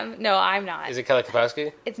 I am. No, I'm not. Is it Kelly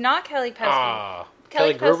Kapowski? It's not Kelly Kapowski. Ah,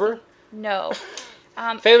 Kelly Gruber? No.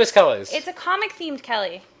 Famous Kellys. It's a comic-themed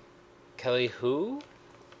Kelly. Kelly who?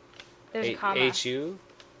 There's a comma. H-U?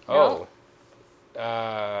 No. Oh.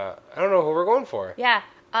 I don't know who we're going for. Yeah.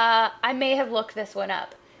 I may have looked this one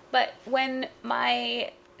up. But when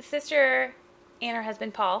my sister and her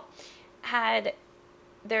husband Paul had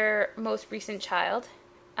their most recent child,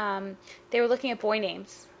 they were looking at boy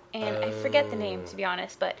names. And I forget the name, to be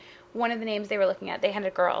honest, but one of the names they were looking at, they had a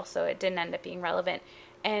girl, so it didn't end up being relevant.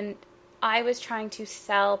 And I was trying to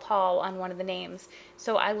sell Paul on one of the names,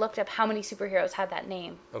 so I looked up how many superheroes had that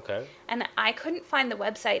name. Okay. And I couldn't find the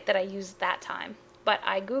website that I used that time, but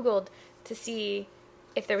I Googled to see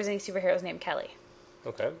if there was any superheroes named Kelly.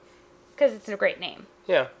 Okay. Because it's a great name.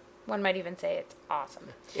 Yeah. One might even say it's awesome.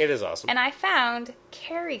 It is awesome. And I found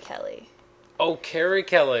Carrie Kelly. Oh, Carrie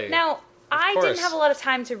Kelly. Now, I course. didn't have a lot of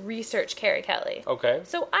time to research Carrie Kelly. Okay.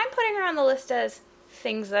 So I'm putting her on the list as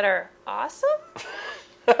things that are awesome.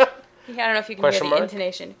 I don't know if you can Question hear the mark?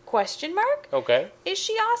 intonation. Question mark? Okay. Is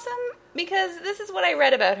she awesome? Because this is what I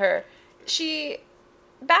read about her.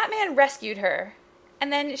 Batman rescued her,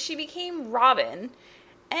 and then she became Robin,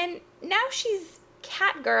 and now she's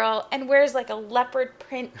Catgirl and wears like a leopard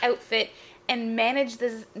print outfit and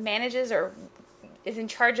manages or is in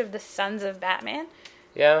charge of the sons of Batman.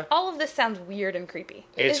 Yeah. All of this sounds weird and creepy.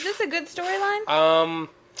 Is this a good storyline?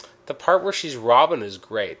 The part where she's Robin is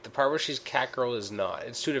great. The part where she's Catgirl is not.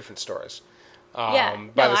 It's two different stories.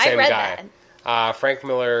 By the same I read guy. that. Frank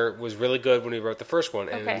Miller was really good when he wrote the first one,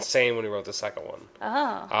 and Okay. insane when he wrote the second one.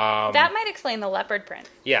 Oh. That might explain the leopard print.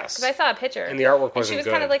 Yes. Because I saw a picture. And the artwork and she wasn't was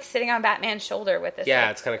good. kind of like sitting on Batman's shoulder with this. Yeah,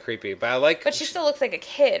 like, it's kind of creepy. But I like... but she still looks like a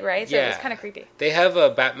kid, right? So it was kind of creepy. They have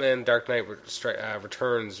a Batman Dark Knight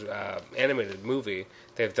Returns animated movie.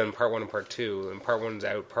 They've done part 1 and part 2, and part 1's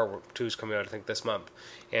out, part 2's coming out, I think, this month.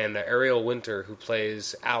 And Ariel Winter, who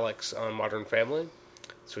plays Alex on Modern Family,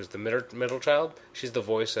 so is the middle child, she's the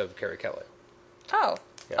voice of Carrie Kelly. Oh.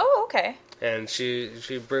 Yeah. Oh, okay. And she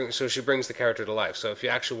brings the character to life. So if you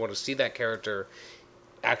actually want to see that character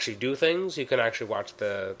actually do things, you can actually watch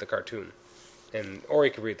the cartoon, or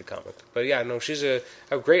you can read the comic. But yeah, no, she's a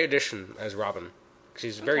great addition as Robin.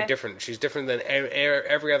 She's very different. She's different than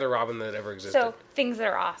every other Robin that ever existed. So things that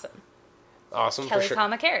are awesome. Awesome, Kelly, for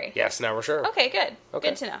sure. Carrie. Yes, now we're sure. Okay, good. Okay.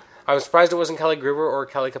 Good to know. I was surprised it wasn't Kelly Gruber or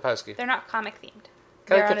Kelly Kapowski. They're not comic themed.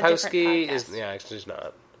 Kelly They're on a different Kapowski podcast. is she's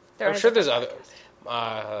not. They're on I'm a sure there's different other.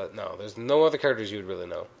 podcast. No, there's no other characters you would really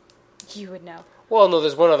know. You would know. Well, no,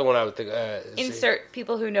 there's one other one I would think. Insert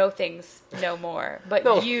people who know things know more, but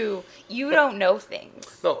No. you don't know things.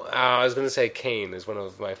 No, I was going to say Kane is one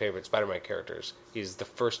of my favorite Spider-Man characters. He's the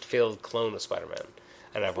first failed clone of Spider-Man,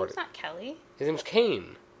 and I've It's not Kelly. His name's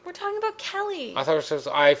Kane. We're talking about Kelly. I thought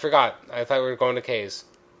I forgot. I thought we were going to K's.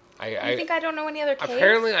 You think I don't know any other K's?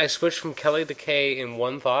 Apparently, I switched from Kelly to K in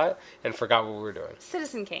one thought and forgot what we were doing.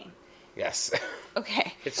 Citizen Kane. Yes,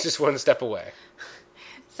 Okay. it's just one step away.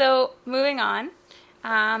 So, moving on.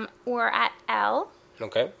 We're at L.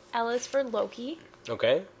 Okay. L is for Loki,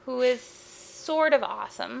 Okay. who is sort of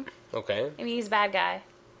awesome. Okay. I mean, he's a bad guy.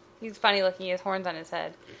 He's funny looking. He has horns on his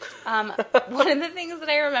head. One of the things that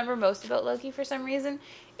I remember most about Loki for some reason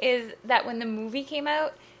is that when the movie came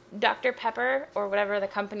out, Dr. Pepper, or whatever the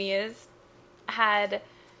company is, had...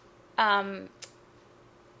 not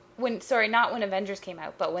when Avengers came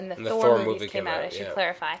out, but when the Thor movies came out, I should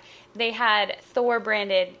clarify. They had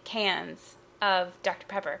Thor-branded cans of Dr.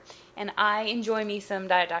 Pepper. And I enjoy me some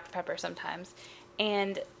Diet Dr. Pepper sometimes.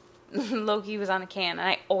 And Loki was on a can, and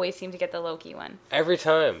I always seem to get the Loki one. Every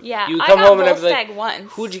time. Yeah, You I come got home and I'm like, Volstagg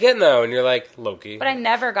once. who'd you get now? And you're like, Loki. But I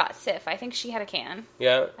never got Sif. I think she had a can.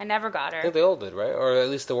 Yeah. I never got I her. think they all did, right? Or at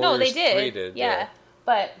least the Warriors No, they did. 3 did. Yeah.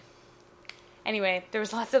 But anyway, there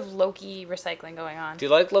was lots of Loki recycling going on. Do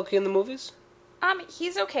you like Loki in the movies?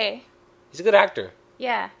 He's okay. He's a good actor.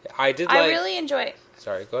 Yeah. I really enjoy...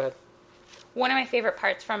 Sorry, go ahead. One of my favorite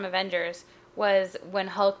parts from Avengers was when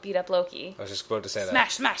Hulk beat up Loki. I was just about to say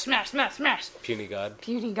Smash, smash, smash, smash, smash. Puny God.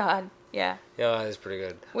 Puny God. Yeah. Yeah, that is pretty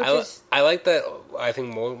good. Which I is... like that, I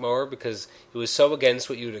think, more because it was so against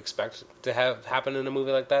what you would expect to have happen in a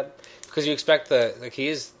movie like that. Because you expect he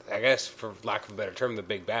is, I guess, for lack of a better term, the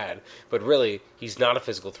big bad. But really, he's not a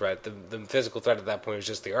physical threat. The physical threat at that point is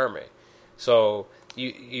just the army. So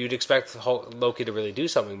you'd expect Loki to really do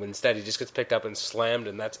something, but instead he just gets picked up and slammed,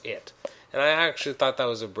 and that's it. And I actually thought that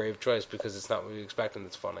was a brave choice because it's not what you expect, and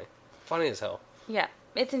it's funny. Funny as hell. Yeah,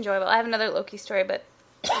 it's enjoyable. I have another Loki story, but...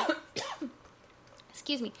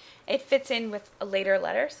 Excuse me. It fits in with a later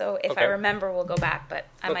letter, so if I remember, we'll go back, but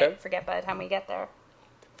I might forget by the time we get there.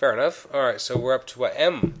 Fair enough. All right, so we're up to what?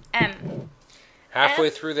 M. M. Halfway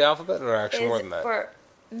M through the alphabet, or actually more than that? For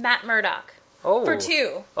Matt Murdock. Oh. For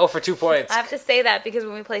 2. Oh, for 2 points. I have to say that because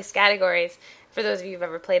when we play Scattergories, for those of you who've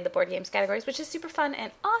ever played the board game Scattergories, which is super fun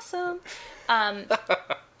and awesome,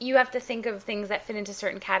 you have to think of things that fit into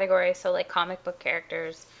certain categories, so like comic book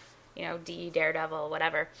characters, Daredevil,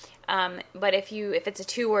 whatever. But if it's a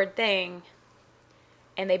 2-word thing,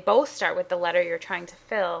 and they both start with the letter you're trying to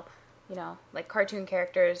fill, like cartoon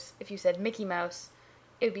characters, if you said Mickey Mouse,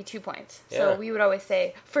 it would be 2 points. Yeah. So we would always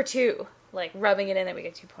say, for 2, like rubbing it in, and we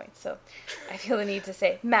get 2 points. So I feel the need to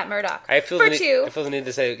say Matt Murdock for 2. I feel the need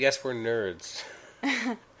to say, yes, we're nerds.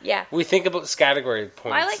 Yeah. We think about this category points.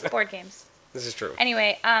 Well, I like board games. This is true.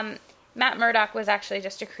 Anyway, Matt Murdock was actually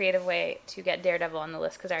just a creative way to get Daredevil on the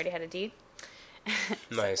list because I already had a D.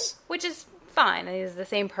 Nice. Which is fine. He's the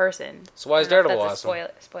same person. So why is Daredevil that's awesome?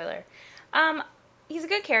 Spoiler. He's a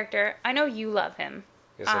good character. I know you love him.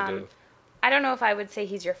 Yes, I do. I don't know if I would say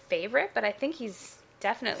he's your favorite, but I think he's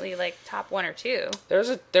definitely like top 1 or 2.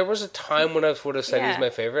 There was a time when I would have said Yeah. he's my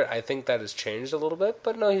favorite. I think that has changed a little bit,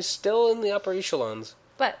 but no, he's still in the upper echelons.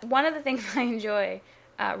 But one of the things I enjoy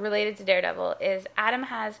related to Daredevil is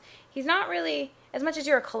he's not really, as much as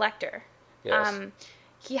you're a collector, Yes.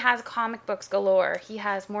 he has comic books galore. He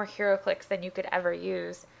has more HeroClix than you could ever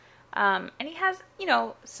use. And he has,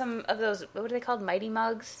 some of those, what are they called? Mighty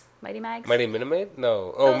Mugs? Mighty Mags? Mighty Minimate?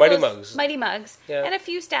 No. Oh, Mighty Mugs. Mighty Mugs. Yeah. And a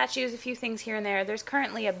few statues, a few things here and there. There's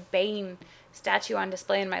currently a Bane statue on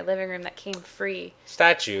display in my living room that came free.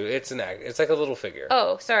 Statue. It's like a little figure.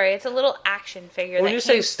 Oh, sorry. It's a little action figure. When you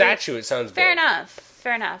say statue, it sounds Fair big.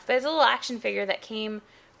 Fair enough. But it's a little action figure that came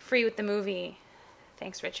free with the movie.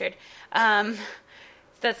 Thanks, Richard.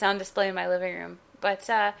 That's on display in my living room. But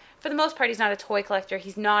for the most part, he's not a toy collector.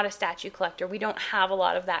 He's not a statue collector. We don't have a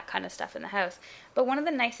lot of that kind of stuff in the house. But one of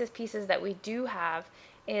the nicest pieces that we do have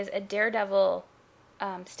is a Daredevil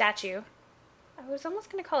statue. I was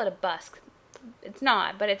almost going to call it a bust. It's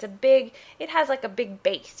not, but it has like a big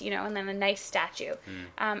base, and then a nice statue.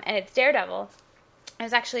 And it's Daredevil. It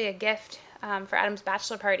was actually a gift for Adam's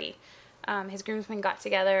bachelor party. His groomsmen got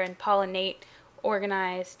together, and Paul and Nate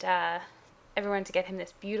organized everyone to get him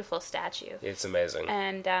this beautiful statue. It's amazing.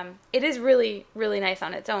 And it is really, really nice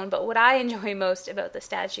on its own. But what I enjoy most about the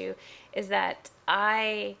statue is that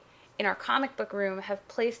in our comic book room, have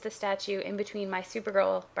placed the statue in between my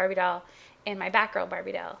Supergirl Barbie doll and my Batgirl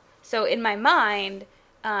Barbie doll. So in my mind,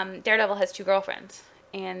 Daredevil has 2 girlfriends.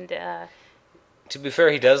 And to be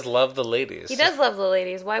fair, he does love the ladies. he does love the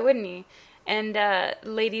ladies. Why wouldn't he? And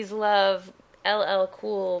ladies love LL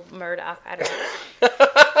Cool Murdoch. I don't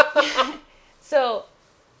know. So,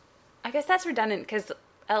 I guess that's redundant because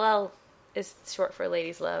LL is short for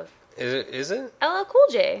ladies love. Is it? LL Cool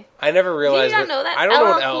J. I never realized. Did you not know that? I don't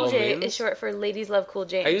know what Cool LL J means. is short for ladies love Cool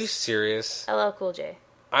James. Are you serious? LL Cool J.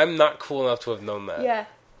 I'm not cool enough to have known that. Yeah.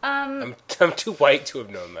 I'm too white to have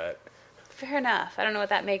known that. Fair enough. I don't know what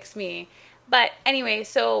that makes me. But anyway,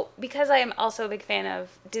 so because I am also a big fan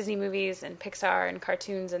of Disney movies and Pixar and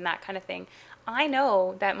cartoons and that kind of thing, I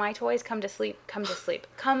know that my toys come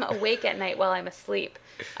awake at night while I'm asleep,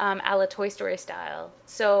 a la Toy Story style.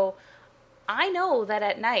 So I know that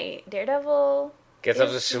at night, Daredevil Gets up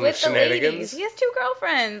to is some with the shenanigans. ladies. He has 2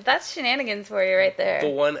 girlfriends. That's shenanigans for you right there. The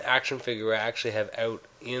one action figure I actually have out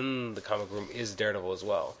in the comic room is Daredevil as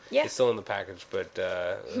well. Yeah. It's still in the package, but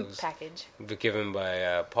it was Package. given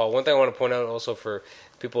by Paul. One thing I want to point out also for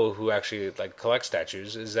people who actually like collect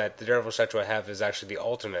statues is that the Daredevil statue I have is actually the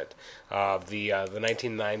alternate of the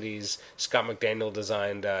 1990s Scott McDaniel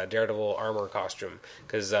designed Daredevil armor costume,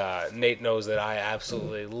 because Nate knows that I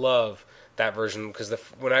absolutely love that version, because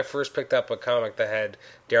when I first picked up a comic that had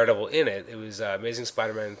Daredevil in it, it was Amazing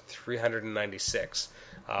Spider-Man 396.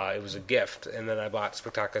 It was a gift, and then I bought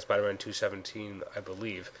Spectacular Spider-Man 217, I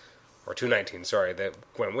believe, or 219, sorry, that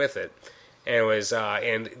went with it. And it was,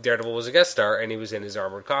 and Daredevil was a guest star, and he was in his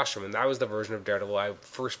armored costume, and that was the version of Daredevil I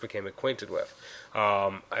first became acquainted with.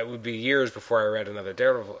 It would be years before I read another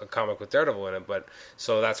a comic with Daredevil in it, but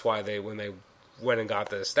so that's why when they went and got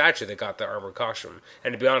the statue, they got the armored costume.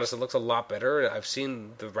 And to be honest, it looks a lot better. I've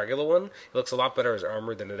seen the regular one. It looks a lot better as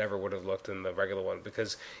armored than it ever would have looked in the regular one,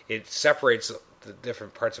 because it separates the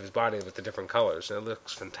different parts of his body with the different colors, and it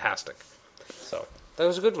looks fantastic. So, that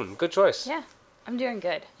was a good one. Good choice. Yeah, I'm doing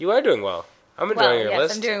good. You are doing well. I'm enjoying your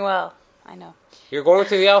list. I'm doing well. I know. You're going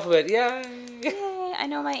through the alphabet. Yay! Yay, I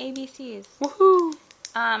know my ABCs. Woohoo!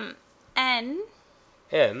 N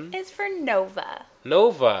N. is for Nova.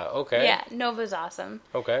 Nova. Okay. Yeah, Nova's awesome.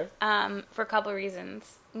 Okay. For a couple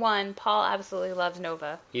reasons. One, Paul absolutely loves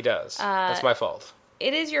Nova. He does. That's my fault.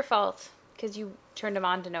 It is your fault, because you turned him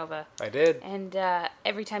on to Nova. I did. And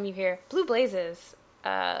every time you hear Blue Blazes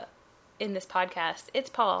in this podcast, it's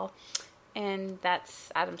Paul. and that's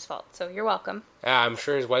Adam's fault. So you're welcome. I'm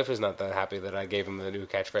sure his wife is not that happy that I gave him the new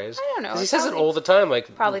catchphrase. I don't know. 'Cause he says it all the time.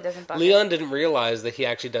 Like, probably doesn't bug Leon didn't realize that he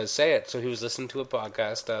actually does say it, so he was listening to a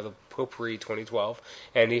podcast, the Potpourri 2012,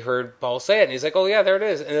 and he heard Paul say it, and he's like, "Oh yeah, there it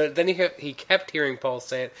is." And then he kept hearing Paul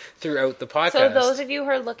say it throughout the podcast. So those of you who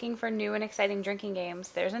are looking for new and exciting drinking games,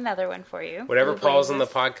 there's another one for you. Whenever Blue Paul's on the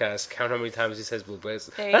Blazes. podcast, count how many times he says Blue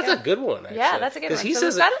Blazes. There you That's go. a good one, actually. Yeah, that's a good one. He So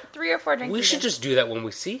says we've got 3 or 4 drinking we games. should just do that when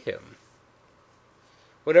we see him.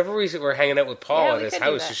 Whenever we're hanging out with Paul Yeah, at we his could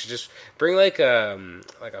do house, that. you should just bring like a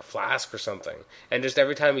flask or something, and just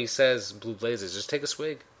every time he says Blue Blazes, just take a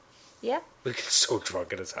swig. Yeah. We get so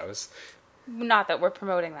drunk at his house. Not that we're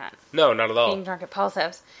promoting that. No, not at all. Being drunk at Paul's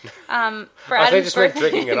house. For I thought you Adam's just meant birthday,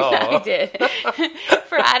 drinking at all. I did.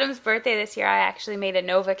 For Adam's birthday this year, I actually made a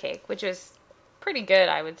Nova cake, which was pretty good,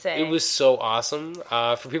 I would say. It was so awesome.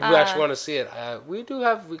 For people who actually want to see it, I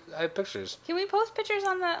have pictures. Can we post pictures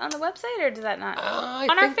on the website, or does that not? I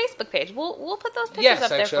On our think- Facebook page, we'll put those pictures Yes, up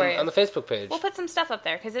there actually, for you. on the Facebook page. We'll put some stuff up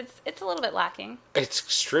there because it's a little bit lacking. It's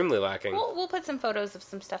extremely lacking. We'll put some photos of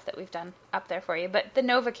some stuff that we've done up there for you. But the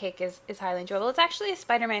Nova cake is highly enjoyable. It's actually a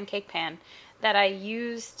Spider-Man cake pan that I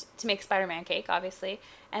used to make Spider-Man cake, obviously,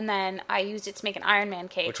 and then I used it to make an Iron Man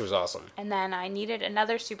cake. Which was awesome. And then I needed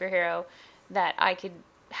another superhero that I could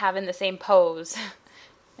have in the same pose.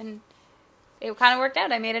 And it kind of worked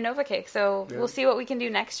out. I made a Nova cake. So we'll see what we can do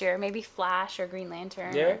next year. Maybe Flash or Green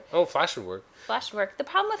Lantern. Yeah. Oh, Flash would work. Flash would work. The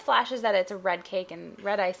problem with Flash is that it's a red cake, and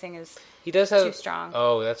red icing is He does have too strong.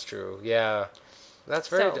 Oh, that's true. Yeah. That's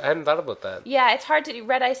very. So- I hadn't thought about that. Yeah, it's hard to do.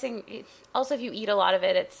 Red icing, also if you eat a lot of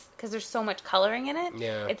it, it's because there's so much coloring in it.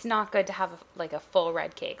 Yeah. It's not good to have a full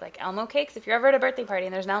red cake. Like Elmo cakes, if you're ever at a birthday party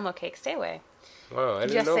and there's an Elmo cake, stay away. Wow, I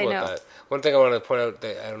didn't Just know say about no. that. One thing I want to point out,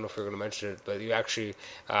 that I don't know if we're going to mention it, but you actually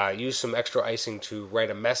used some extra icing to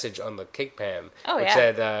write a message on the cake pan. Oh, which yeah.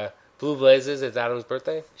 said, Blue Blazes, it's Adam's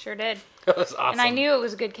birthday. Sure did. That was awesome. And I knew it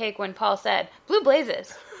was a good cake when Paul said, Blue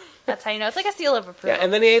Blazes. That's how you know. It's like a seal of approval. Yeah,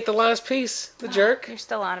 and then he ate the last piece, the jerk. You're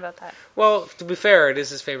still on about that. Well, to be fair, it is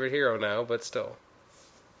his favorite hero now, but still.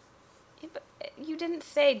 Yeah, but you didn't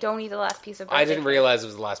say don't eat the last piece of birthday I didn't cake. realize it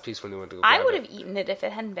was the last piece when he went to go I grab would it. have eaten it if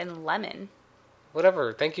it hadn't been lemon.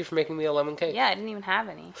 Whatever. Thank you for making me a lemon cake. Yeah, I didn't even have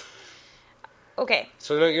any. Okay.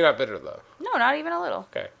 So no, you're not bitter, though. No, not even a little.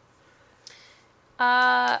 Okay.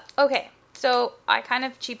 Okay. So I kind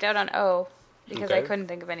of cheaped out on O because I Okay. couldn't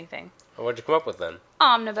think of anything. Well, what'd you come up with, then?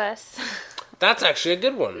 Omnibus. That's actually a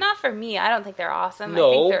good one. Not for me. I don't think they're awesome. I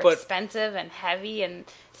No, think they're but- expensive and heavy, and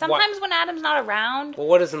sometimes when Adam's not around, Well,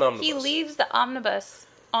 what is an omnibus? he leaves the omnibus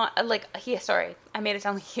on. Sorry, I made it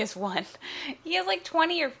sound like he has one. He has like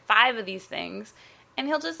 20 or 5 of these things, and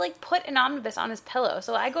he'll just like put an omnibus on his pillow.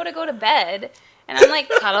 So I go to bed, and I'm like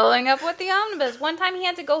cuddling up with the omnibus. One time he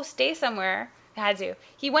had to go stay somewhere. Had to.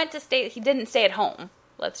 He went to stay. He didn't stay at home.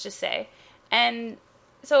 Let's just say, and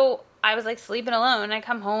so I was like sleeping alone. I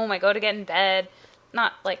come home. I go to get in bed.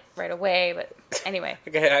 Not like right away, but anyway.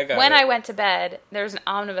 Okay, I got When it. I went to bed, there was an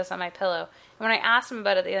omnibus on my pillow. And when I asked him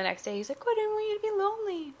about it the other next day, he's like, "I didn't want you to be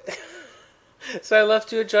lonely." So I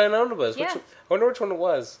left you a giant omnibus. Yeah. I wonder which one it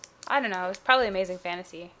was. I don't know. It was probably Amazing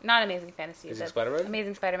Fantasy. Not Amazing Fantasy. Amazing but Spider-Man?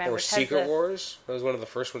 Amazing Spider-Man. Or which has Secret the- Wars. That was one of the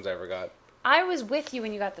first ones I ever got. I was with you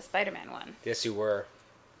when you got the Spider-Man one. Yes, you were.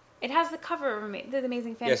 It has the cover of the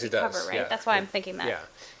Amazing Yes, Fantasy it does. cover, right? Yeah. That's why I'm thinking that. Yeah.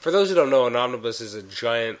 For those who don't know, an omnibus is a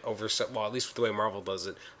giant oversized. Well, at least the way Marvel does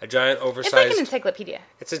it, a giant It's oversized. like an encyclopedia.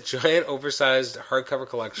 It's a giant oversized hardcover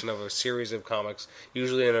collection of a series of comics,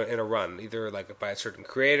 usually in a run, either like by a certain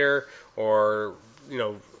creator or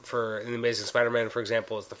for in the Amazing Spider-Man, for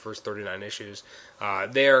example, it's the first 39 issues.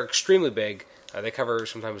 They are extremely big. They cover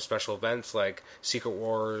sometimes special events like Secret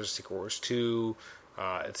Wars 2,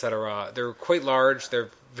 etc. They're quite large. They're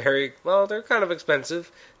they're kind of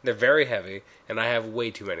expensive. They're very heavy, and I have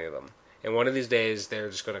way too many of them. And one of these days, they're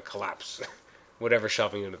just going to collapse whatever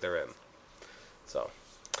shelving unit they're in. So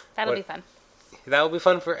That'll What- be fun. that will be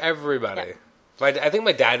fun for everybody. Yeah. I think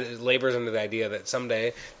my dad labors under the idea that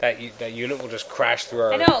someday that unit will just crash through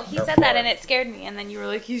our. I know. He our said floor. that, and it scared me. And then you were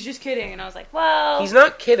like, "He's just kidding," and I was like, "Well." He's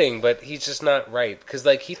not kidding, but he's just not right. Because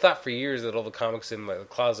he thought for years that all the comics in my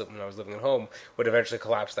closet when I was living at home would eventually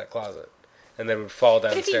collapse that closet, and then would fall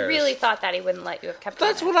But downstairs. if he really thought that, he wouldn't let you have kept.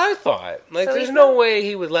 That's them what I thought. So There's he's no not- way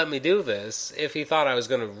he would let me do this if he thought I was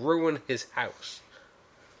going to ruin his house.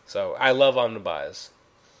 So I love Omnibus.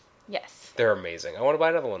 Yes. They're amazing. I want to buy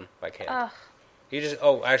another one. If I can. Ugh.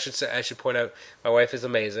 I should point out, my wife is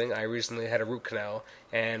amazing. I recently had a root canal,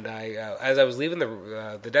 and as I was leaving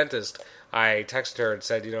the dentist, I texted her and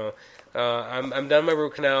said, I'm done my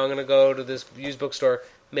root canal. I'm gonna go to this used bookstore,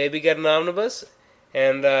 maybe get an omnibus.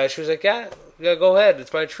 And she was like, yeah, yeah, go ahead.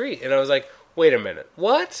 It's my treat. And I was like, wait a minute.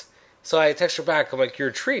 What? So I text her back. I'm like,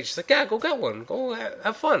 your treat. She's like, yeah, go get one. Go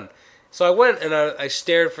have fun. So I went and I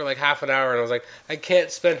stared for like half an hour and I was like, I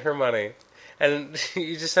can't spend her money. And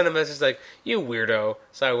you just sent a message like, you weirdo.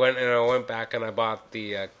 So I went back and I bought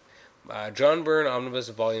the John Byrne Omnibus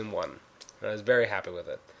Volume 1. And I was very happy with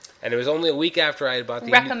it. And it was only a week after I had bought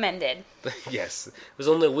the... Recommended. Yes. It was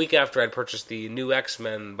only a week after I'd purchased the New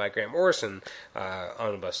X-Men by Grant Morrison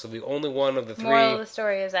omnibus. So the only one of the three... Moral of the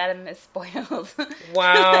story is Adam is spoiled.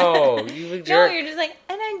 Wow. You jerk. No, you're just like,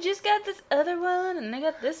 and I just got this other one, and I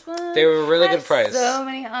got this one. They were a really good price. So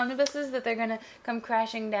many omnibuses that they're going to come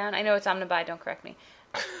crashing down. I know it's Omnibuy, don't correct me.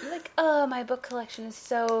 You're like, oh, my book collection is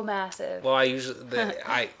so massive. Well, I usually...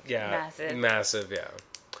 Massive, yeah.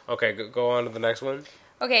 Okay, go on to the next one.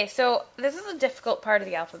 Okay, so this is a difficult part of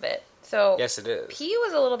the alphabet. So Yes, it is. P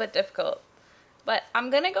was a little bit difficult. But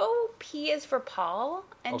I'm going to go P is for Paul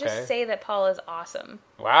and just say that Paul is awesome.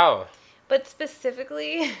 Wow. But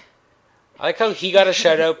specifically... I like how he got a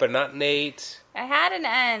shout out, but not Nate. I had an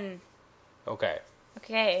N. Okay.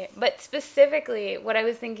 Okay, but specifically, what I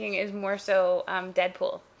was thinking is more so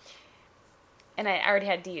Deadpool. And I already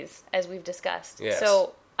had D's, as we've discussed. Yes.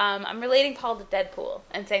 So I'm relating Paul to Deadpool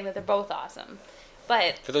and saying that they're both awesome.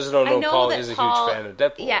 But for those who don't know, Paul is a huge fan of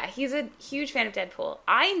Deadpool. Yeah, he's a huge fan of Deadpool.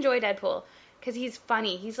 I enjoy Deadpool because he's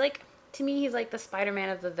funny. He's like, to me, he's like the Spider-Man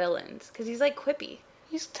of the villains because he's like quippy.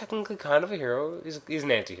 He's technically kind of a hero. He's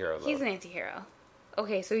an anti-hero, though. He's an anti-hero.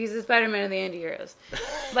 Okay, so he's the Spider-Man of the anti-heroes.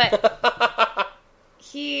 But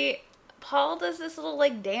Paul does this little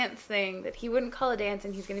like dance thing that he wouldn't call a dance,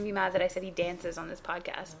 and he's going to be mad that I said he dances on this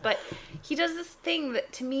podcast. But he does this thing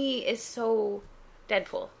that to me is so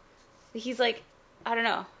Deadpool. He's like, I don't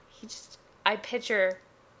know. I picture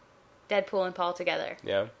Deadpool and Paul together.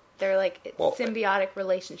 Yeah. They're like symbiotic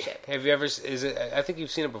relationship. Have you ever? I think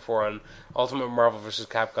you've seen it before on Ultimate Marvel vs.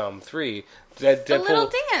 Capcom 3. The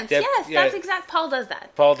little dance. Yes, that's exact. Paul does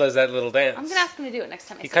that. Paul does that little dance. I'm gonna ask him to do it next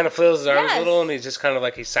time. He kind of flails his arms a little, and he's just kind of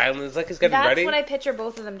like he's silent. It's like he's getting ready. That's what I picture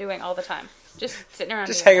both of them doing all the time. Just sitting around.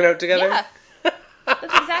 Just hanging out together. Yeah. That's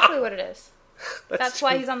exactly what it is. That's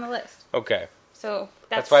why he's on the list. Okay. So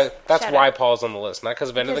that's why Paul's on the list, not because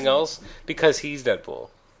of anything else. Because he's Deadpool.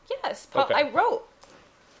 Yes, Paul. Okay.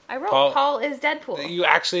 I wrote Paul is Deadpool. You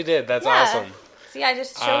actually did. That's awesome. See, I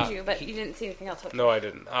just showed you, but you didn't see anything else. No, I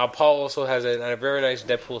didn't. Paul also has a very nice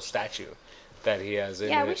Deadpool statue that he has.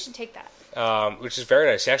 We should take that. Which is very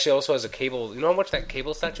nice. He actually also has a cable. You know how much that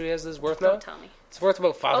cable statue he has is worth now? Don't tell me. It's worth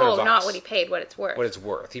about $500. Oh, not what he paid. What it's worth. What it's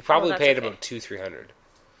worth. He probably paid about $200-300.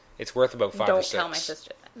 It's worth about $500 or $600. Don't tell my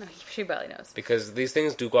sister that. No, she probably knows. Because these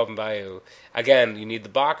things do go up in value. Again, you need the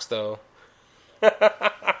box though.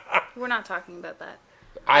 We're not talking about that.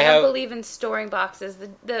 I don't believe in storing boxes.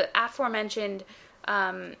 The aforementioned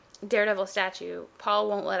Daredevil statue, Paul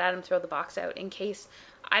won't let Adam throw the box out in case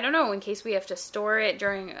we have to store it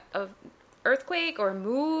during a earthquake or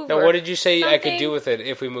move. Now, what did you say I could do with it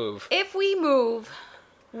if we move? If we move,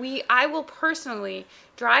 I will personally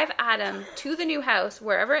drive Adam to the new house,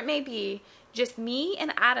 wherever it may be, just me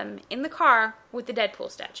and Adam in the car with the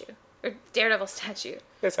Deadpool statue. Or Daredevil statue.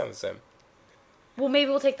 That sounds the same. Well,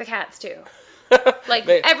 maybe we'll take the cats, too. Like,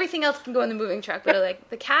 everything else can go in the moving truck, but like,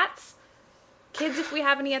 the cats, kids if we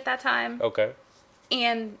have any at that time. Okay.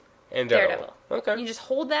 And Daredevil. Okay. You just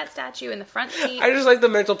hold that statue in the front seat. I just like the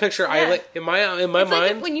mental picture. Yeah. I like in my mind.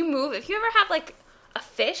 Like when you move, if you ever have like a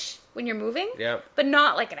fish when you're moving, but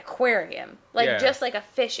not like an aquarium, like just like a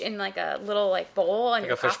fish in like a little like bowl on like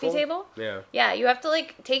your coffee table. Yeah, you have to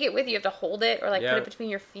like take it with you. You have to hold it or like put it between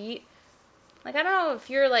your feet. Like I don't know if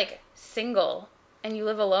you're like single and you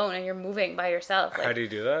live alone and you're moving by yourself. Like, how do you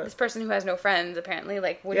do that? This person who has no friends apparently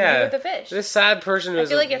like what do you do with the fish? This sad person. I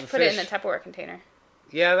feel like you have to put it in a Tupperware container.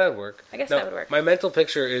 Yeah, that'd work. I guess that would work. My mental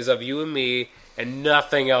picture is of you and me and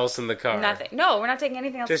nothing else in the car. Nothing. No, we're not taking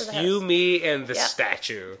anything else to the house. Just you, me, and the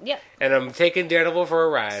statue. Yep. And I'm taking Daredevil for a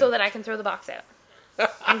ride. So that I can throw the box out.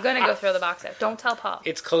 I'm going to go throw the box out. Don't tell Paul.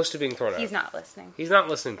 It's close to being thrown out. He's not listening. He's not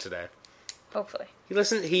listening today. Hopefully.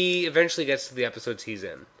 He eventually gets to the episodes he's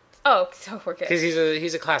in. Oh, so we're good. Because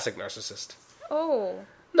he's a classic narcissist. Oh.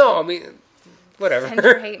 No, I mean, whatever. Send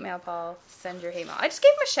your hate mail, Paul. Send your hate mail. I just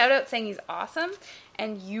gave him a shout out saying he's awesome,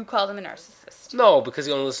 and you called him a narcissist. No, because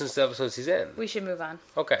he only listens to the episodes he's in. We should move on.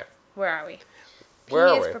 Okay. Where are we? Where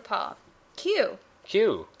are we? P is for Paul. Q.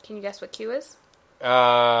 Q. Can you guess what Q is?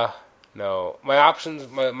 No. My options,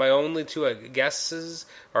 my only two guesses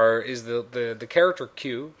is the character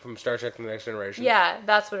Q from Star Trek: The Next Generation. Yeah,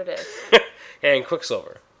 that's what it is. And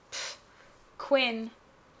Quicksilver. Quinn.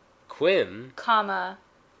 Quinn? Comma.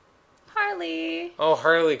 Harley. Oh,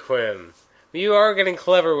 Harley Quinn. You are getting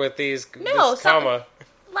clever with these. No, this comma.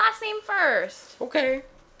 Last name first. Okay.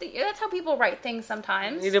 That's how people write things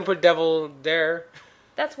sometimes. You didn't put devil dare.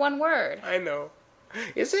 That's one word. I know.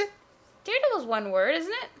 Is it? Daredevil's one word,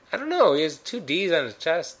 isn't it? I don't know. He has 2 D's on his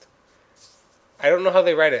chest. I don't know how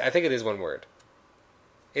they write it. I think it is one word.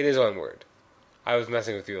 It is one word. I was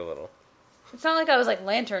messing with you a little. It's not like I was like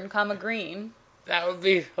lantern, comma, green. That would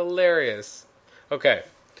be hilarious. Okay.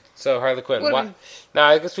 So, Harley Quinn. What? Now,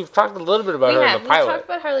 I guess we've talked a little bit about her in the pilot. We've talked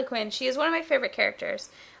about Harley Quinn. She is one of my favorite characters.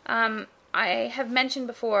 I have mentioned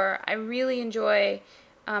before, I really enjoy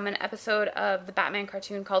an episode of the Batman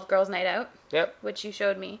cartoon called Girls' Night Out. Yep. Which you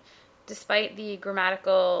showed me. Despite the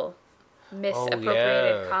grammatical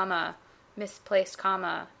misappropriated comma, misplaced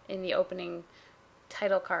comma in the opening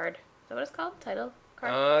title card. Is that what it's called? Title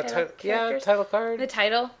card? Title card. The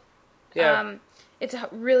title. Yeah. It's a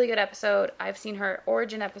really good episode. I've seen her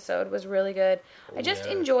origin episode, was really good. I just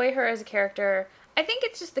enjoy her as a character. I think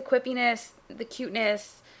it's just the quippiness, the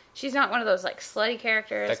cuteness. She's not one of those like slutty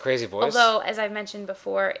characters. That crazy voice. Although, as I've mentioned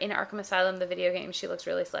before, in Arkham Asylum, the video game, she looks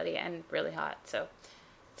really slutty and really hot. So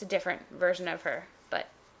it's a different version of her, but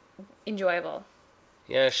enjoyable.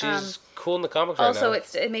 Yeah, she's cool in the comics right now.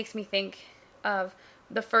 Also, it makes me think of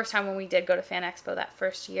the first time when we did go to Fan Expo that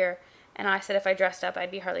first year. And I said if I dressed up,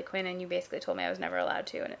 I'd be Harley Quinn, and you basically told me I was never allowed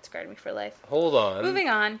to, and it scarred me for life. Hold on. Moving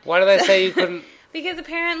on. Why did I say you couldn't? Because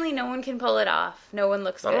apparently no one can pull it off. No one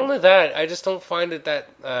looks good. Not only that, I just don't find it that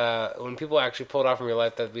when people actually pull it off in real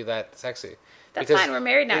life, that'd be that sexy. That's fine. We're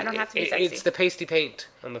married now. I don't have to be sexy. It's the pasty paint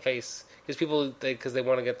on the face. Because people, because they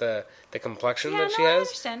want to get the complexion that she I has.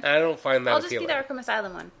 understand. And I don't find that I'll just appealing. be the Arkham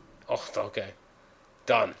Asylum one. Oh, okay.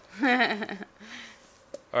 Done.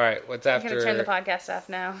 All right, what's after... I'm going to turn the podcast off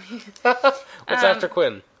now. What's after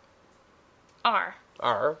Quinn? R.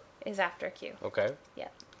 R. Is after Q. Okay. Yeah.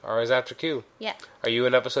 R is after Q. Yeah. Are you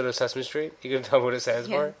an episode of Sesame Street? You can tell me what it stands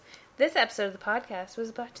for? This episode of the podcast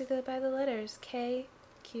was brought to you by the letters K,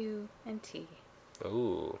 Q, and T.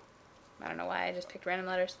 Ooh. I don't know why I just picked random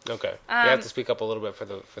letters. Okay. You have to speak up a little bit for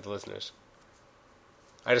the listeners.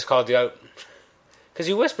 I just called you out. Because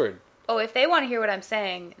you whispered. Oh, if they want to hear what I'm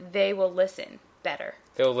saying, they will listen better.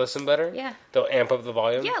 They'll listen better? Yeah. They'll amp up the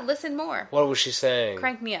volume? Yeah, listen more. What was she saying?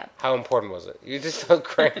 Crank me up. How important was it? You just don't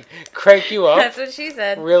crank you up? That's what she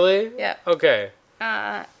said. Really? Yeah. Okay.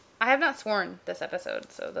 I have not sworn this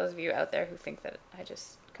episode, so those of you out there who think that I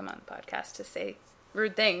just come on the podcast to say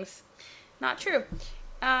rude things, not true.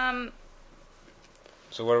 So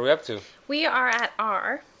what are we up to? We are at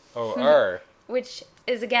R. Oh, R. Which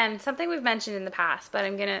is, again, something we've mentioned in the past, but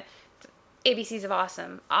I'm going to... ABCs of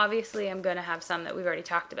Awesome. Obviously, I'm going to have some that we've already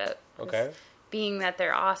talked about. Okay. Being that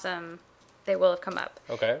they're awesome, they will have come up.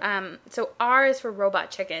 Okay. So R is for Robot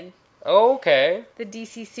Chicken. Okay. The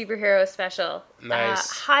DC superhero special. Nice.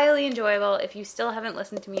 Highly enjoyable. If you still haven't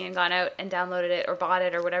listened to me and gone out and downloaded it or bought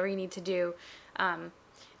it or whatever you need to do,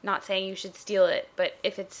 not saying you should steal it, but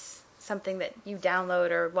if it's something that you download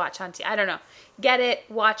or watch on TV, I don't know. Get it,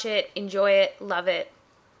 watch it, enjoy it, love it.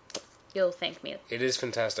 You'll thank me. It is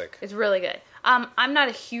fantastic. It's really good. I'm not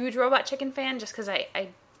a huge Robot Chicken fan just because I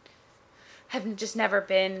have just never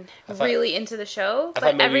been really into the show.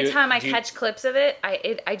 But every time I catch clips of it,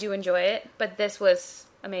 I do enjoy it. But this was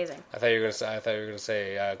amazing. I thought you were going to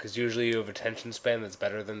say because usually you have a attention span that's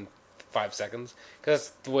better than 5 seconds. Because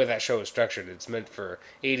that's the way that show is structured. It's meant for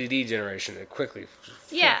ADD generation. It quickly.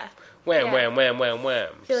 Yeah. Wham, wham, wham, wham, wham.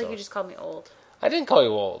 I feel like you just called me old. I didn't call you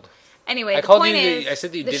old. Anyway, I the point is, is, I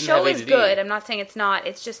said that you the didn't show have is ADD. good. I'm not saying it's not.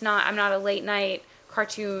 It's just not. I'm not a late night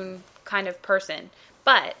cartoon kind of person.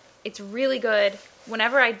 But it's really good.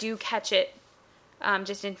 Whenever I do catch it,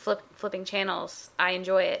 just in flipping channels, I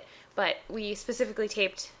enjoy it. But we specifically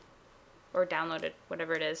taped or downloaded,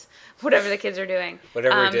 whatever it is, whatever the kids are doing.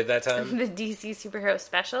 Whatever we did that time. The DC superhero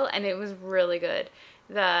special, and it was really good.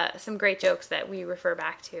 Some great jokes that we refer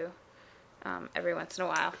back to every once in a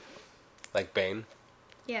while. Like Bane?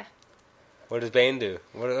 Yeah. What does Bane do?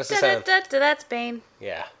 What's the sound? That's Bane.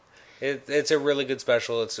 Yeah. It's a really good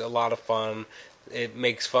special. It's a lot of fun. It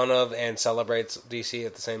makes fun of and celebrates DC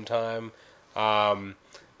at the same time.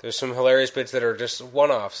 There's some hilarious bits that are just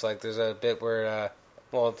one-offs. Like there's a bit where,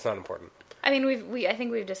 well, it's not important. I mean, I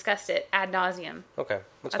think we've discussed it ad nauseum. Okay.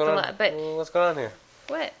 What's going on? What's going on here?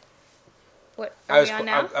 What? Are we on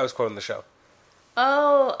now? I was quoting the show.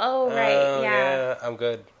 Oh, right. Yeah, I'm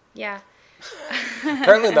good. Yeah.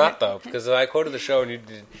 Apparently not, though, because I quoted the show and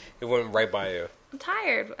it went right by you. I'm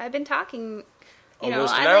tired. I've been talking.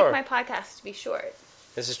 Almost an I hour. like my podcast to be short.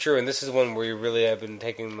 This is true, and this is one where you really have been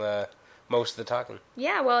taking most of the talking.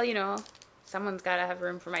 Yeah, well, someone's got to have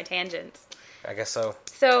room for my tangents. I guess so.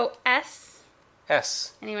 So, S.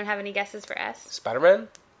 S. Anyone have any guesses for S? Spider-Man?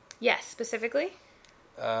 Yes, specifically.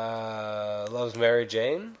 Loves Mary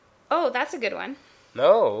Jane? Oh, that's a good one.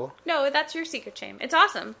 No. No, that's your secret shame. It's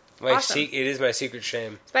awesome. Awesome. It is my secret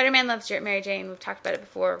shame. Spider-Man Loves Mary Jane. We've talked about it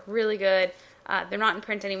before. Really good. They're not in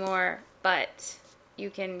print anymore, but you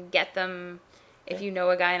can get them if you know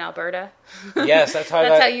a guy in Alberta. Yes, that's how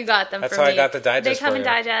how you got them. That's for how me. I got the digest. They come for in you.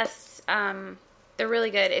 digests. They're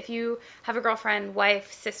really good. If you have a girlfriend,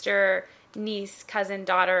 wife, sister, niece, cousin,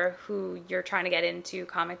 daughter who you're trying to get into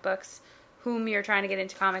comic books,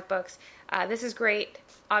 this is great.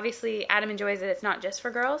 Obviously, Adam enjoys it. It's not just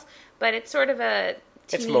for girls, but it's sort of a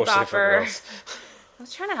teeny it's mostly bopper. for girls. I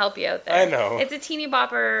was trying to help you out there. I know. It's a teeny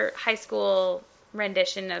bopper high school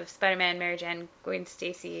rendition of Spider-Man, Mary Jane, Gwen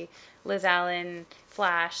Stacy, Liz Allen,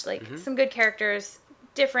 Flash. Like, some good characters.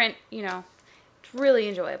 Different, it's really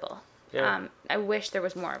enjoyable. Yeah. I wish there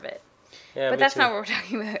was more of it. Yeah, but me that's too. not what we're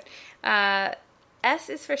talking about. S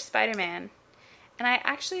is for Spider-Man. And I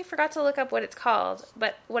actually forgot to look up what it's called.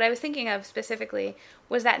 But what I was thinking of specifically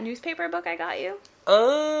was that newspaper book I got you.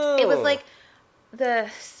 Oh. It was like the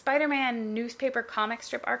Spider-Man newspaper comic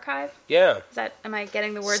strip archive. Yeah. Am I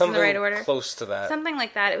getting the words Something in the right order? Close to that. Something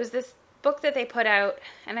like that. It was this book that they put out,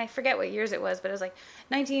 and I forget what years it was, but it was like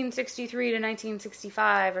 1963 to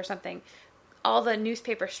 1965 or something. All the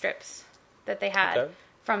newspaper strips that they had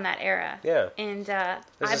from that era. Yeah. And I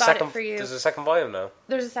bought it for you. There's a second volume now.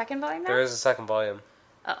 There's a second volume now? There is a second volume.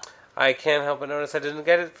 Oh. I can't help but notice I didn't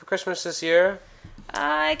get it for Christmas this year.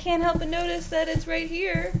 I can't help but notice that it's right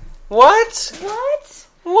here. What? What?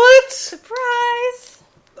 What? Surprise!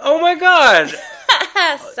 Oh my god!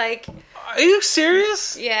 Psych. Are you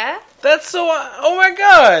serious? Yeah? That's so... Oh my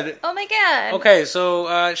god! Oh my god. Okay,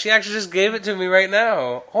 so she actually just gave it to me right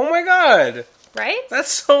now. Oh my god! Right? That's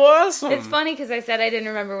so awesome! It's funny because I said I didn't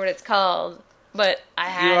remember what it's called, but I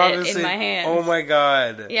had it in my hands. Oh my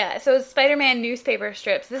god! Yeah, so it's Spider-Man newspaper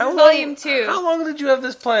strips. This is volume 2. How long did you have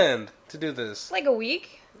this planned to do this? Like a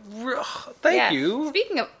week. Thank you.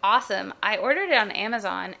 Speaking of awesome, I ordered it on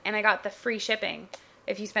Amazon and I got the free shipping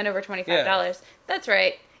if you spend over $25. Yeah. That's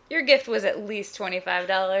right. Your gift was at least $25.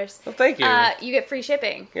 Well, thank you. You get free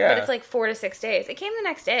shipping. Yeah. But it's like 4 to 6 days. It came the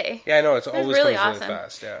next day. Yeah, I know. It's It was always really comes awesome. really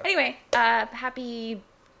fast. Yeah. Anyway, happy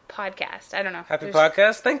podcast. I don't know. Happy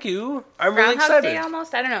podcast. Thank you. I'm really Groundhog excited. Day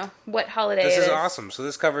almost? I don't know what holiday This it is awesome. So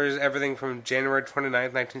this covers everything from January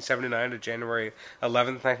 29th, 1979 to January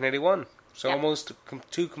 11th, 1981. So Yep. almost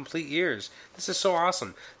 2 complete years. This is so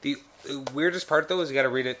awesome. The weirdest part, though, is you got to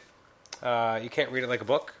read it. You can't read it like a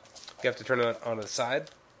book. You have to turn it on the side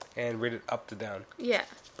and read it up to down. Yeah.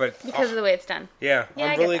 But Because of the way it's done. yeah, Yeah, I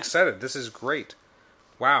I'm get really that. excited. This is great.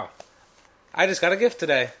 Wow. I just got a gift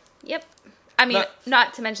today. Yep. I mean,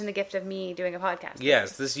 not to mention the gift of me doing a podcast.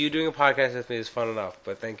 Yes, you doing a podcast with me is fun enough,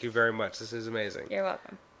 but thank you very much. This is amazing. You're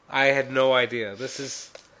welcome. I had no idea. This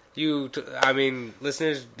is...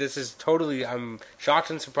 listeners, this is totally... I'm shocked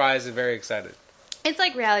and surprised and very excited. It's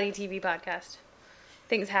like reality TV podcast.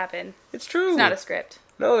 Things happen. It's true. It's not a script.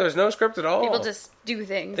 No, there's no script at all. People just do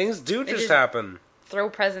things. Things do They just happen. Throw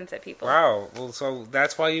presents at people. Wow. Well, so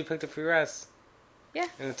that's why you picked it for your ass. Yeah.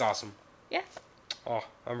 And it's awesome. Yeah. Oh,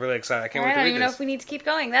 I'm really excited. I can't I wait to don't read even know this. if we need to keep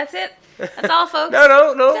going. That's it. That's all, folks.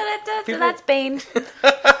 No. So that's Bane.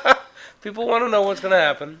 People want to know what's going to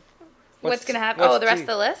happen. What's going to happen? what's Oh, the rest of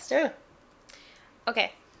the list? Yeah.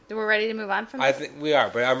 Okay. We're ready to move on from this? I think we are,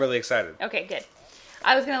 but I'm really excited. Okay, good.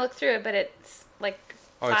 I was going to look through it, but it's like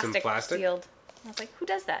It's in plastic? sealed. I was like, who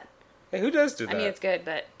does that? Hey, who does do that? I mean, it's good,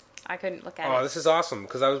 but I couldn't look at Oh, it. this is awesome,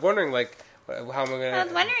 because I was wondering, like, how am I going to... I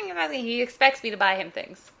was wondering if he expects me to buy him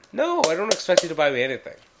things. No, I don't expect you to buy me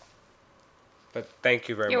anything. But thank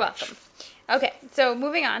you very You're much. welcome. Okay, so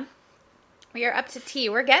moving on. We are up to T.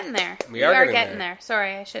 We're getting there. We are getting there.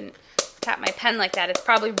 Sorry, I shouldn't tap my pen like that. It's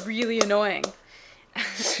probably really annoying.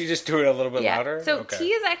 You just do it a little bit Yeah. louder? So Okay. T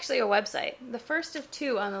is actually a website. The first of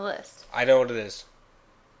 2 on the list. I know what it is.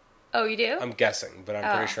 Oh, you do? I'm guessing, but I'm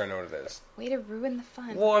Oh. pretty sure I know what it is. Way to ruin the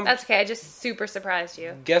fun. Well, That's okay. I just super surprised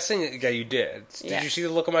you. Guessing, yeah, you did. Did Yeah. you see the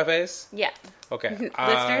look on my face? Yeah. Okay.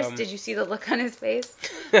 Listeners, did you see the look on his face?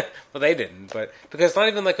 Well, they didn't, but because it's not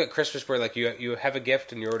even like at Christmas where like you have a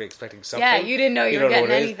gift and you're already expecting something. Yeah, you didn't know you were don't know getting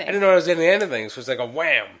what it is. anything. I didn't know I was getting anything, so it's like a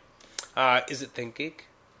wham. Is it ThinkGeek?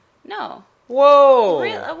 No. Whoa!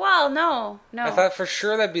 Really? Well, no. I thought for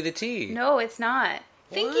sure that'd be the T. No, it's not.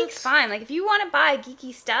 What? ThinkGeek's fine. Like, if you want to buy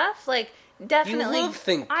geeky stuff, like, definitely. You love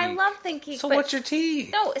ThinkGeek. I love ThinkGeek. So but what's your T?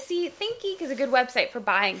 No, see, ThinkGeek is a good website for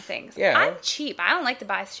buying things. Yeah. I'm cheap. I don't like to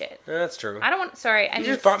buy shit. Yeah, that's true. I don't want. Sorry, I You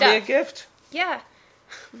mean just bought me a stuff. gift. Yeah.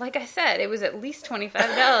 Like I said, it was at least $25.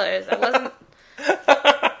 It wasn't.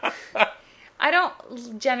 I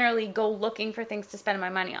don't generally go looking for things to spend my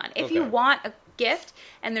money on. If you Okay. want a gift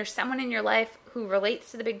and there's someone in your life who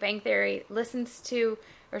relates to The Big Bang Theory, listens,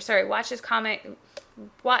 Comic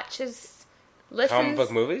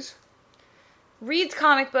book movies? reads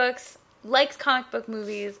comic books, likes comic book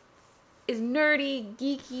movies, is nerdy,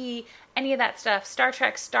 geeky, any of that stuff. Star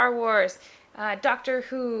Trek, Star Wars, Doctor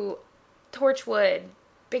Who, Torchwood,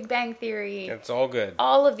 Big Bang Theory. It's all good.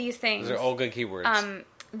 All of these things. Those are all good keywords.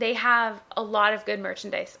 They have a lot of good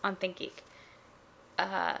merchandise on ThinkGeek.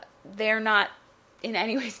 They're not in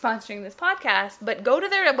any way sponsoring this podcast, but go to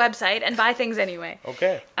their website and buy things anyway.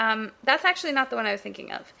 Okay. That's actually not the one I was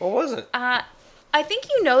thinking of. What was it? I think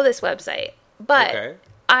you know this website, but Okay.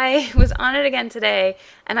 I was on it again today,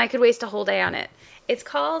 and I could waste a whole day on it. It's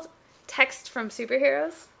called Text from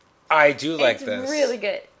Superheroes. I do like It's this. really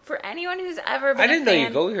good. For anyone who's ever been I didn't a know fan,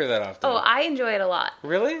 you go here that often. Oh, I enjoy it a lot.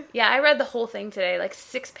 Really? Yeah, I read the whole thing today, like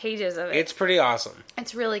 6 pages of it. It's pretty awesome.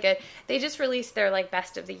 It's really good. They just released their like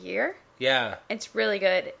best of the year. Yeah. It's really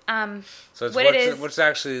good. So it's what it is, what's the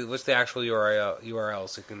actual URL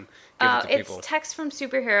so you can give it to people? it's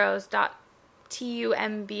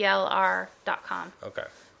textfromsuperheroes.tumblr.com. Okay.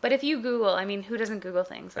 But if you Google, I mean, who doesn't Google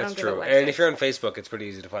things? I That's don't give true. a website. And if you're on Facebook, it's pretty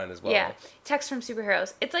easy to find as well. Yeah, Text from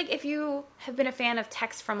Superheroes. It's like if you have been a fan of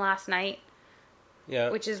Text from Last Night, Yeah.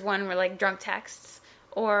 which is one where like drunk texts,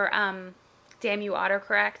 or Damn You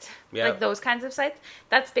Autocorrect, Yeah. like those kinds of sites.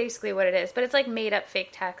 That's basically what it is. But it's like made up fake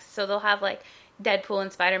text. So they'll have like Deadpool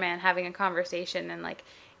and Spider-Man having a conversation, and like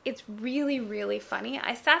it's really, really funny.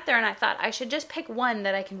 I sat there and I thought I should just pick one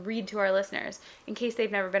that I can read to our listeners in case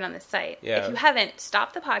they've never been on this site. Yeah. If you haven't,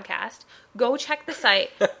 stop the podcast, go check the site,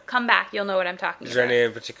 come back, you'll know what I'm talking Is there about. any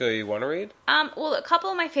in particular you want to read? Well, a couple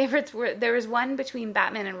of my favorites were, there was one between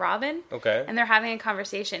Batman and Robin. Okay. And they're having a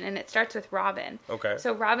conversation, and it starts with Robin. Okay.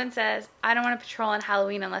 So Robin says, I don't want to patrol on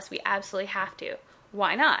Halloween unless we absolutely have to.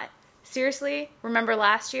 Why not? Seriously? Remember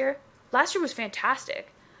last year? Last year was fantastic.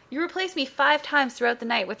 You replaced me 5 times throughout the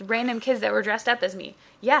night with random kids that were dressed up as me.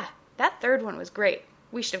 Yeah, that third one was great.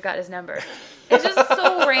 We should have got his number. It's just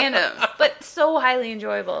so random, but so highly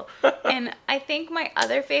enjoyable. And I think my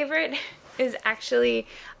other favorite is actually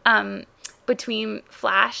between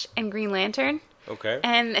Flash and Green Lantern. Okay.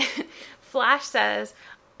 And Flash says,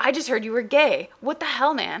 I just heard you were gay. What the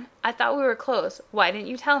hell, man? I thought we were close. Why didn't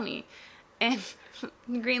you tell me? And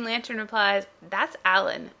Green Lantern replies, that's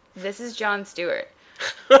Alan. This is Jon Stewart.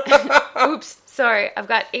 Oops, sorry. I've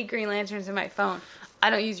got 8 Green Lanterns in my phone. I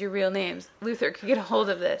don't use your real names. Luthor could get a hold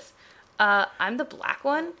of this. I'm the black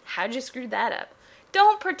one? How'd you screw that up?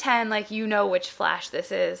 Don't pretend like you know which Flash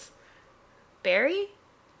this is. Barry?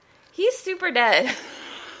 He's super dead.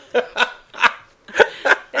 This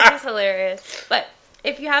is hilarious. But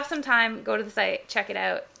if you have some time, go to the site, check it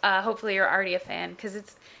out. Hopefully you're already a fan, because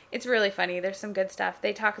it's really funny. There's some good stuff.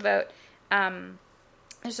 They talk about...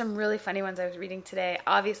 there's some really funny ones I was reading today.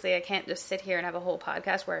 Obviously, I can't just sit here and have a whole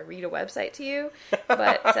podcast where I read a website to you.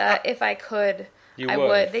 But if I could, I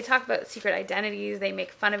would. They talk about secret identities. They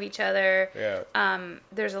make fun of each other. Yeah.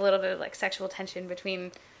 There's a little bit of like sexual tension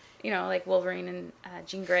between, like Wolverine and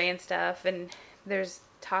Jean Grey and stuff. And there's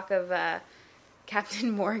talk of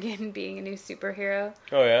Captain Morgan being a new superhero.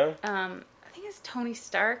 Oh, yeah? I think it's Tony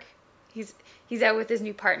Stark. He's out with his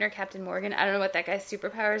new partner, Captain Morgan. I don't know what that guy's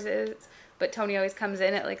superpowers is. But Tony always comes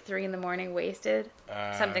in at like 3 a.m, wasted.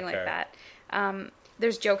 Something like that.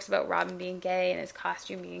 There's jokes about Robin being gay and his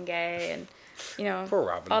costume being gay and, Poor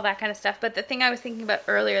Robin. all that kind of stuff. But the thing I was thinking about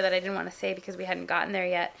earlier that I didn't want to say because we hadn't gotten there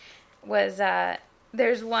yet was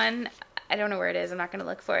there's one, I don't know where it is, I'm not going to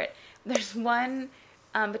look for it. There's one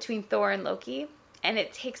between Thor and Loki, and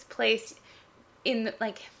it takes place in,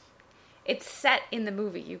 it's set in the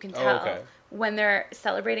movie, you can tell. Oh, okay. When they're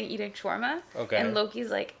celebrating eating shawarma, Okay. and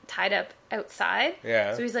Loki's like tied up outside.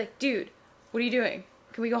 Yeah. So he's like, dude, what are you doing?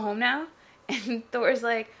 Can we go home now? And Thor's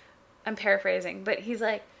like, I'm paraphrasing, but he's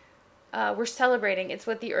like, we're celebrating. It's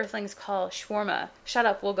what the Earthlings call shawarma. Shut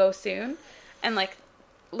up, we'll go soon. And like,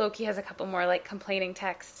 Loki has a couple more like complaining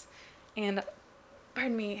texts. And,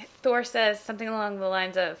 pardon me, Thor says something along the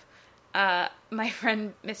lines of, my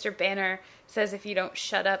friend Mr. Banner says if you don't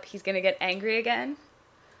shut up, he's going to get angry again.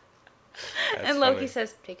 That's and Loki funny.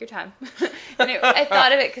 says, take your time. And I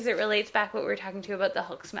thought of it because it relates back what we were talking to about the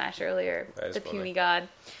Hulk smash earlier. That is The funny. puny god.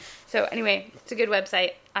 So anyway, it's a good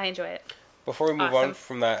website. I enjoy it. Before we move Awesome. on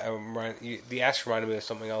from that, the Ash reminded me of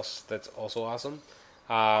something else that's also awesome.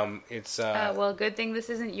 It's Well, good thing this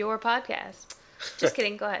isn't your podcast. Just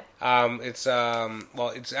kidding. Go ahead. it's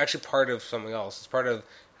actually part of something else. It's part of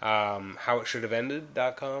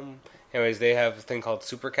howitshouldhaveended.com. Anyways, they have a thing called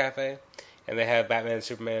Super Cafe, and they have Batman and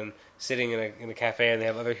Superman sitting in a cafe, and they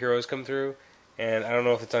have other heroes come through, And I don't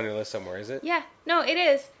know if it's on your list somewhere, is it? Yeah. No, it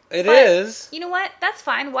is. It But is? You know what? That's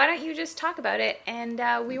fine. Why don't you just talk about it, and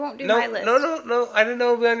we won't do No, my list. no. I didn't know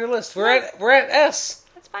it would be on your list. We're at S.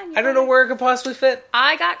 That's fine. I don't know where it could possibly fit.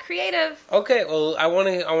 I got creative. Okay, well, I want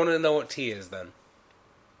to know what T is then.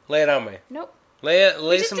 Lay it on me. Nope. Lay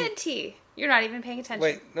We just some. did T. You're not even paying attention.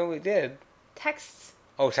 Wait, no, we did. Texts.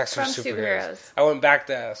 Oh, text from From superheroes. superheroes. I went back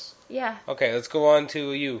to S. Yeah. Okay, let's go on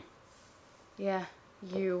to you. Yeah.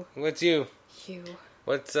 You. What's you? You.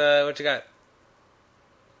 What you got?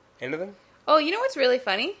 Anything? Oh, you know what's really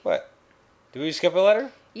funny? What? Did we skip a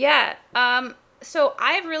letter? Yeah. So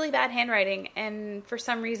I have really bad handwriting, and for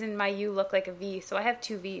some reason my U looked like a V, so I have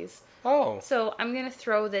two V's. Oh. So I'm gonna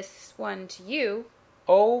throw this one to you.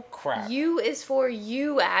 Oh, crap. U is for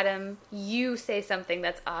you, Adam. You say something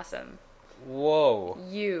that's awesome. Whoa.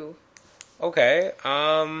 You. Okay.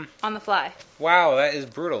 On the fly. Wow, that is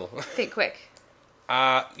brutal. Think quick.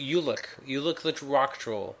 You look the rock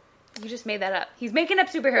troll. You just made that up. He's making up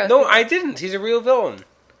superheroes. No, I didn't. He's a real villain.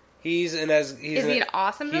 Is he an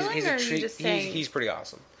awesome villain, or are you just saying... He's pretty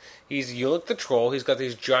awesome. You look the troll. He's got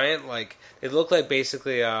these giant, like, they look like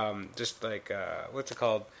basically, just like, what's it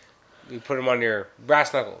called? You put them on your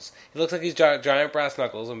brass knuckles. He looks like these giant brass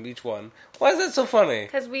knuckles on each one. Why is that so funny?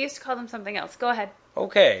 Because we used to call them something else. Go ahead.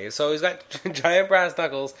 Okay, so he's got giant brass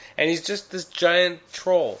knuckles, and he's just this giant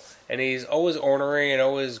troll. And he's always ornery and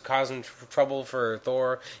always causing trouble for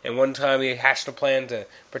Thor. And one time he hatched a plan to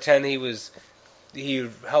pretend he would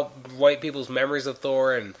help wipe people's memories of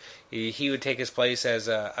Thor, and he would take his place as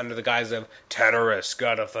under the guise of Tanarus,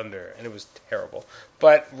 God of Thunder. And it was terrible.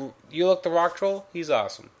 But you look the rock troll, he's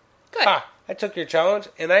awesome. Good. Ha! I took your challenge,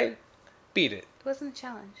 and I beat it. It wasn't a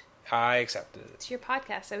challenge. I accepted it. It's your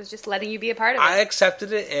podcast. I was just letting you be a part of it. I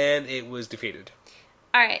accepted it, and it was defeated.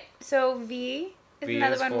 All right. So V is V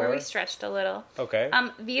another is one where for? we stretched a little. Okay.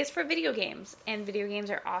 V is for video games, and video games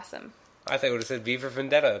are awesome. I thought it would have said V for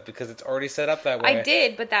Vendetta, because it's already set up that way. I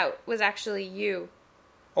did, but that was actually you.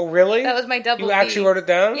 Oh, really? That was my double You V. actually wrote it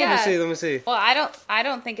down? Yeah. Let me see. Well, I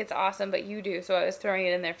don't think it's awesome, but you do, so I was throwing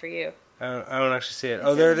it in there for you. I don't actually see it. It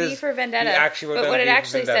Oh, there it says is. V for Vendetta. You actually wrote but down what it V for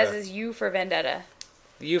actually Vendetta. says is U for Vendetta.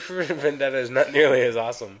 U for Vendetta is not nearly as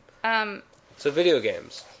awesome. So video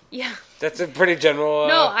games. Yeah. That's a pretty general...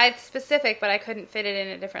 No, it's specific, but I couldn't fit it in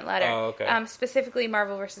a different letter. Oh, okay. Specifically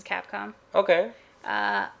Marvel vs. Capcom. Okay.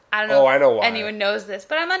 I don't know I know if why. anyone knows this,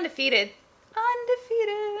 but I'm undefeated.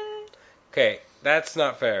 Undefeated. Okay, that's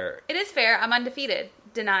not fair. It is fair. I'm undefeated.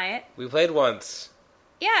 Deny it. We played once.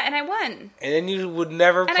 Yeah, and I won. And then you would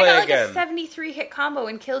never And play I got again. like a 73 hit combo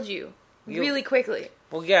and killed you really quickly.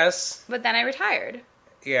 Well, yes. But then I retired.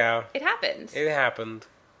 Yeah. It happens. It happened.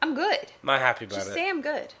 I'm good. Not happy about Just it. say I'm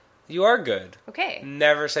good. You are good. Okay.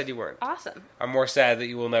 Never said you weren't. Awesome. I'm more sad that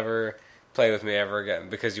you will never play with me ever again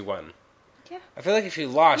because you won. Yeah. I feel like if you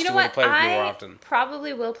lost, You know you would have what? played with me more I often.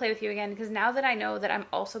 probably will play with you again because now that I know that I'm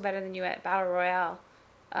also better than you at Battle Royale,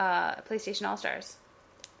 PlayStation All Stars,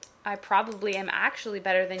 I probably am actually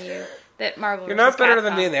better than you at Marvel You're vs. not better Capcom.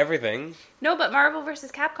 than me in everything. No, but Marvel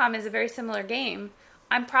vs. Capcom is a very similar game.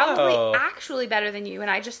 I'm probably Oh. actually better than you,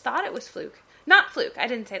 and I just thought it was fluke. Not fluke. I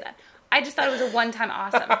didn't say that. I just thought it was a one-time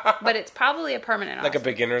awesome, but it's probably a permanent awesome. Like a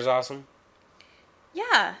beginner's awesome?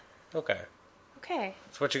 Yeah. Okay. Okay.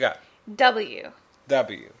 So what you got? W.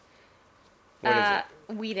 W. What is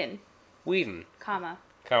it? Whedon, Whedon, comma,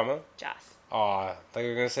 comma. Joss. Aw, I thought you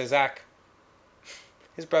were going to say Zach.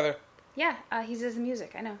 His brother. Yeah, he does the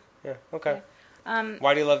music. I know. Yeah, okay. Yeah.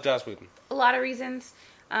 Why do you love Joss Whedon? A lot of reasons.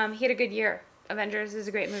 He had a good year. Avengers is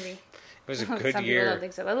a great movie. It was a good Some year. people don't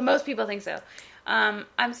think so. Well, most people think so.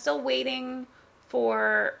 I'm still waiting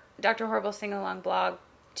for Dr. Horrible Sing-Along Blog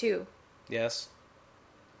 2. Yes.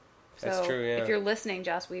 That's So true, yeah. if you're listening,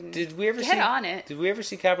 Joss Whedon, Did we ever get see on it. Did we ever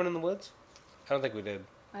see Cabin in the Woods? I don't think we did.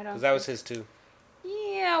 I don't. Because that was his too.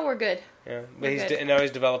 Yeah, we're good. Yeah, We're but good. and now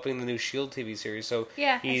he's developing the new Shield TV series. So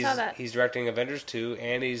Yeah, I he's saw that. he's directing Avengers 2,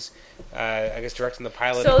 and he's I guess directing the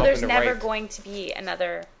pilot. So and there's helping to never write going to be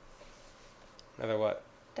another another what?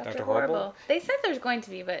 Dr. Dr. Horrible. Horrible? They said there's going to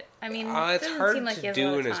be, but I mean, it It's doesn't hard seem like to he has a do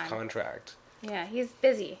lot in of his time. contract. Yeah, he's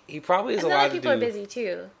busy. He probably has And a the lot other to people do. are busy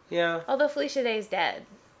too. Yeah, Although Felicia Day is dead.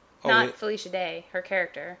 Oh, Not wait. Felicia Day, her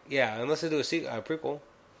character. yeah. Unless they do a prequel.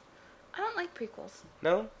 I don't like prequels.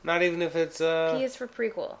 No, not even if it's P is for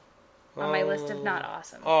prequel on my list of not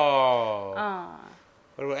awesome. Oh. Aw,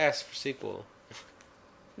 What about S for sequel?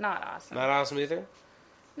 not awesome. Not awesome either.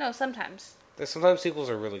 No, sometimes. Sometimes sequels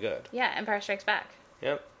are really good. Yeah, Empire Strikes Back.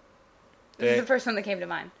 Yep. This is the first one that came to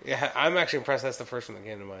mind. Yeah, I'm actually impressed. That's the first one that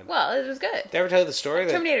came to mind. Well, it was good. Did I ever tell you the story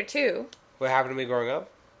that Terminator 2. what happened to me growing up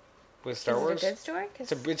with Star Wars? Is it a good story?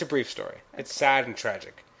 'Cause It's a brief story. It's sad and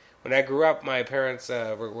tragic. when I grew up, my parents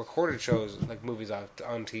recorded shows, like movies on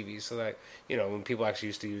TV, so that, when people actually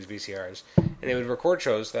used to use VCRs, and they would record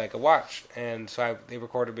shows that I could watch. And so they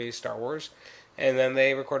recorded me Star Wars, and then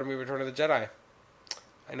they recorded me Return of the Jedi.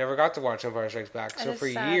 I never got to watch Empire Strikes Back, so for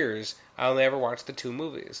years I only ever watched the 2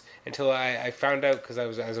 movies until I found out, because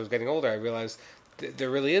as I was getting older, I realized there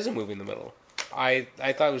really is a movie in the middle. I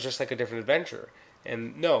thought it was just like a different adventure.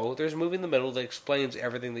 And no, there's a movie in the middle that explains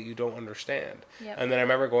everything that you don't understand. Yep. And then I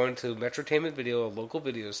remember going to Metrotainment Video, a local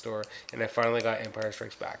video store, and I finally got Empire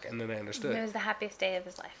Strikes Back. And then I understood. It was the happiest day of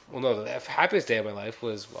his life. Well, no, the happiest day of my life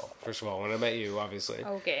was, well, first of all, when I met you, obviously.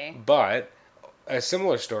 Okay. But a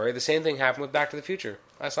similar story, the same thing happened with Back to the Future.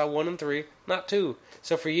 I saw 1 and 3, not 2.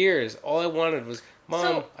 So for years, all I wanted was,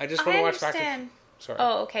 Mom, I just want to watch Back to the Future. Sorry.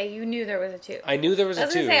 Oh, okay. You knew there was a 2. I knew there was a 2. I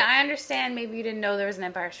was going to say, I understand maybe you didn't know there was an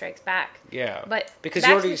Empire Strikes Back. Yeah. But because Back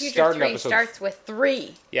you already to the Future started 3 episode... starts with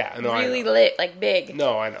 3. Yeah, no, really lit, like big.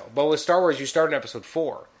 No, I know. But with Star Wars, you start in episode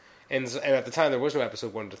 4. And at the time, there was no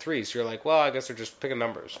episode 1 to 3. So you're like, well, I guess they're just picking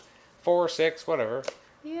numbers. 4, 6, whatever.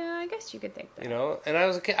 Yeah, I guess you could think that. And I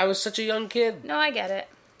was a kid. I was such a young kid. No, I get it.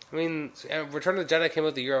 I mean, Return of the Jedi came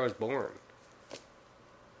out the year I was born.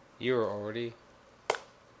 You were already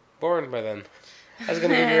born by then. I was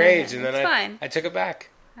going to give your age, and then I took it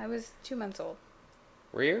back. I was 2 months old.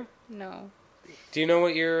 Were you? No. Do you know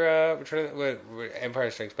what your what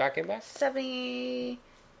Empire Strikes Back came back? 79.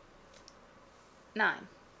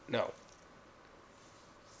 No.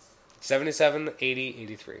 77, 80,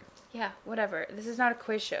 83. Yeah, whatever. This is not a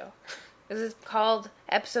quiz show. This is called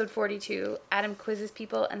episode 42. Adam quizzes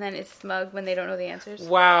people and then is smug when they don't know the answers.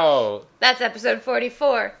 Wow. That's episode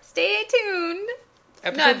 44. Stay tuned.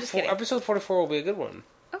 I'm just kidding. Episode 44 will be a good one.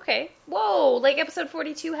 Okay. Whoa, like episode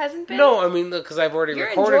 42 hasn't been? No, I mean, because I've already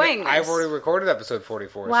recorded. Enjoying this. I've already recorded episode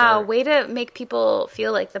 44. Wow, way to make people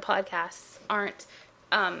feel like the podcasts aren't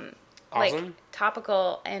awesome. like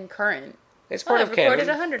topical and current. It's part of I've canon. recorded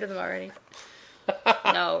 100 of them already.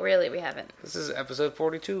 No, really, we haven't. This is episode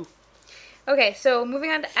 42. Okay, so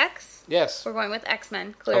moving on to X. Yes. We're going with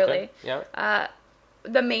X-Men, clearly. Okay. Yeah.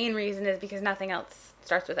 The main reason is because nothing else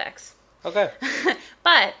starts with X. Okay.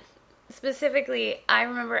 But, specifically, I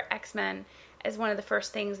remember X-Men as one of the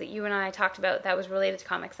first things that you and I talked about that was related to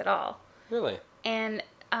comics at all. Really? And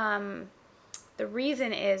the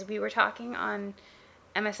reason is we were talking on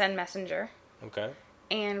MSN Messenger. Okay.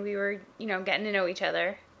 And we were, getting to know each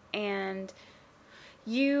other. And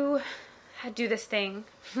you do this thing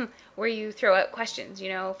where you throw out questions,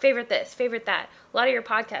 favorite this, favorite that. A lot of your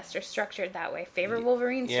podcasts are structured that way. Favorite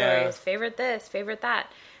Wolverine stories, favorite this, favorite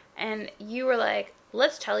that. And you were like,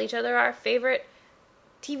 let's tell each other our favorite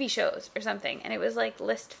TV shows or something. And it was like,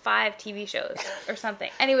 list 5 TV shows or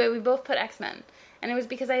something. Anyway, we both put X-Men. And it was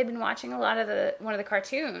because I had been watching a lot of one of the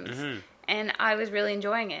cartoons. Mm-hmm. And I was really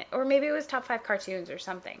enjoying it. Or maybe it was top 5 cartoons or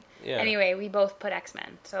something. Yeah. Anyway, we both put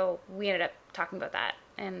X-Men. So we ended up talking about that.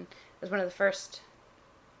 And it was one of the first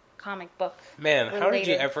comic book Man, how did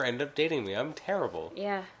you ever end up dating me? I'm terrible.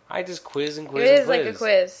 Yeah. I just quiz and quiz and quiz. It is like a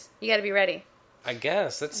quiz. You got to be ready. I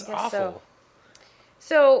guess. That's awful.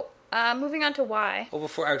 So, moving on to why. Well,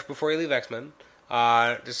 before you leave X-Men,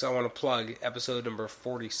 I want to plug episode number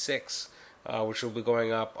 46, which will be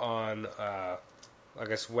going up on, I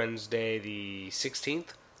guess, Wednesday the 16th.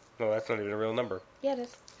 No, that's not even a real number. Yeah, it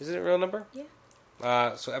is. Is it a real number?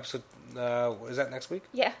 Yeah. So episode, is that next week?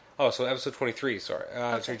 Yeah. Oh, so episode 23, sorry.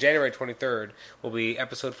 Okay. So January 23rd will be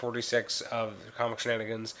episode 46 of Comic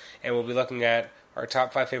Shenanigans, and we'll be looking at our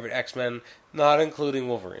top 5 favorite X-Men, not including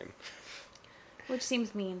Wolverine. Which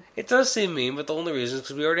seems mean. It does seem mean, but the only reason is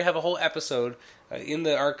because we already have a whole episode in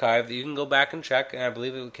the archive that you can go back and check, and I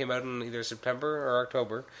believe it came out in either September or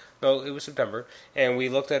October. No, it was September, and we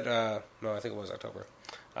looked at, no, I think it was October.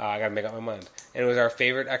 I gotta make up my mind. And it was our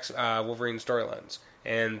favorite Wolverine storylines.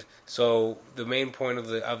 And so the main point of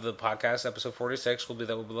the podcast, episode 46, will be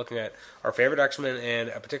that we'll be looking at our favorite X-Men and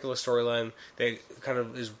a particular storyline that kind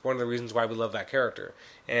of is one of the reasons why we love that character.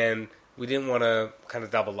 And we didn't want to kind of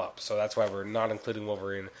double up, so that's why we're not including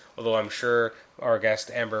Wolverine, although I'm sure our guest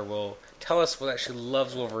Amber will tell us that she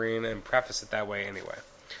loves Wolverine and preface it that way anyway.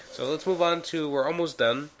 So let's move on to, we're almost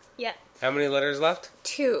done. Yeah. How many letters left?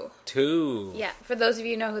 2. 2. Yeah, for those of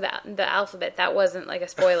you who know the alphabet, that wasn't like a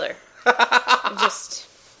spoiler. Just,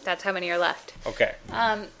 that's how many are left. Okay.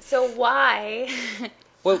 So why?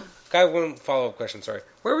 Well, I have one follow-up question, sorry.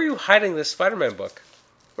 Where were you hiding this Spider-Man book?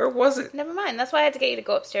 Where was it? Never mind. That's why I had to get you to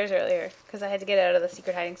go upstairs earlier, because I had to get out of the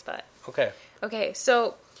secret hiding spot. Okay. Okay,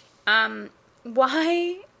 so,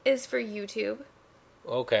 why is for YouTube.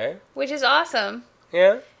 Okay. Which is awesome.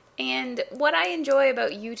 Yeah. And what I enjoy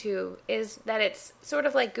about YouTube is that it's sort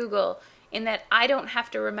of like Google. in that I don't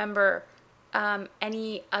have to remember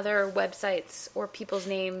any other websites or people's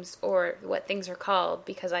names or what things are called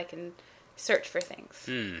because I can search for things.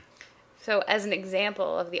 So as an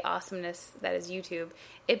example of the awesomeness that is YouTube,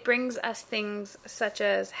 it brings us things such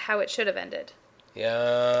as How It Should Have Ended.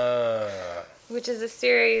 Yeah. Which is a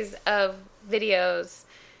series of videos.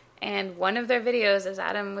 And one of their videos, as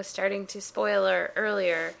Adam was starting to spoiler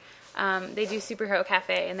earlier, they do Superhero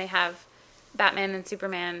Cafe, and they have Batman and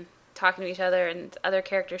Superman talking to each other, and other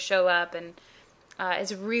characters show up, and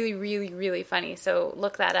it's really, really, really funny. So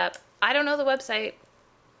look that up. I don't know the website.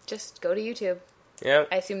 Just go to YouTube. Yeah.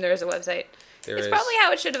 I assume there is a website. It's probably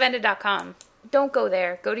howitshouldhaveended.com. Don't go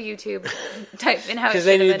there. Go to YouTube. Type in how it should have ended. Because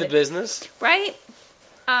they need the business. Right?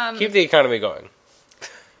 Keep the economy going.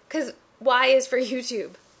 Because Y is for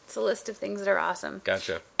YouTube. It's a list of things that are awesome.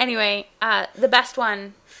 Gotcha. Anyway, the best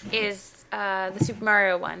one is the Super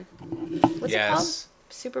Mario one. What's it called?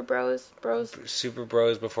 Super Bros? Super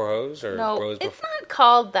Bros Before Hoes? Or No, Bros it's not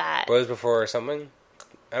called that. Bros Before something?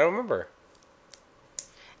 I don't remember.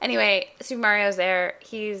 Anyway, Super Mario's there.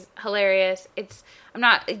 He's hilarious.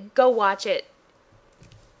 Go watch it.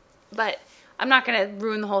 But I'm not going to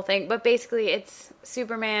ruin the whole thing. But basically, it's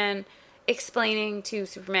Superman explaining to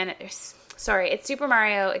it's Super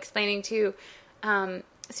Mario explaining to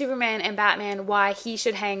Superman and Batman why he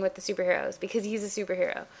should hang with the superheroes, because he's a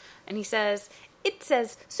superhero. And he says, it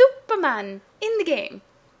says Superman in the game.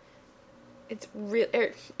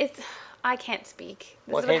 I can't speak.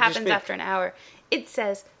 This is what happens after an hour. It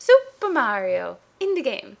says Super Mario in the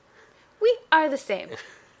game. We are the same.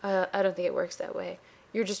 I don't think it works that way.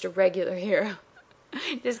 You're just a regular hero.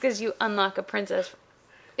 Just because you unlock a princess,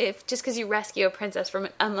 just because you rescue a princess from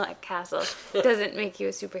an unlocked castle doesn't make you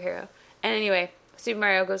a superhero. And anyway, Super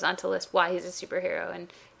Mario goes on to list why he's a superhero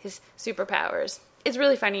and his superpowers. It's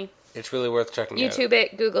really funny. It's really worth checking out. YouTube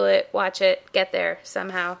it, Google it, watch it, get there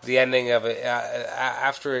somehow. The ending of it,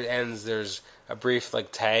 after it ends, there's a brief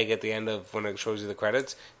tag at the end of when it shows you the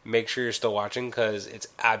credits. Make sure you're still watching because it's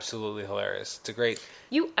absolutely hilarious. It's a great...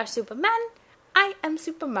 You are Superman. I am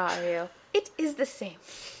Super Mario. It is the same.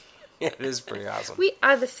 It is pretty awesome. We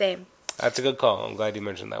are the same. That's a good call. I'm glad you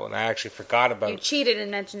mentioned that one. I actually forgot about... You cheated and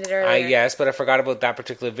mentioned it earlier. Yes, but I forgot about that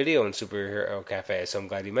particular video in Superhero Cafe, so I'm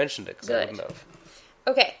glad you mentioned it, because I wouldn't have.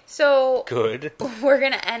 Okay, so... Good. We're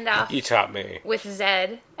going to end off... You taught me. ...with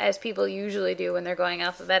Zed, as people usually do when they're going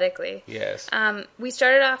alphabetically. Yes. We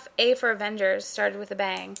started off A for Avengers, started with a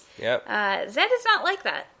bang. Yep. Zed is not like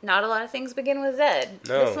that. Not a lot of things begin with Zed.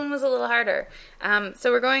 No. This one was a little harder.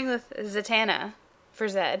 So we're going with Zatanna for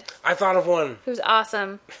Zed. I thought of one. Who's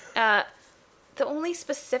awesome. The only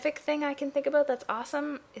specific thing I can think about that's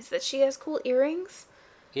awesome is that she has cool earrings.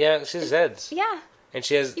 Yeah, she's Zed's. Yeah. And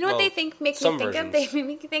she has... You know what they make me think of? They make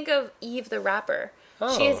me think of Eve the Rapper.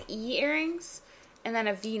 Oh. She has E earrings and then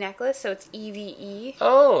a V necklace, so it's EVE.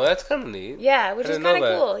 Oh, that's kind of neat. Yeah, which is kind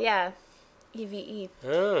of cool. Yeah. EVE.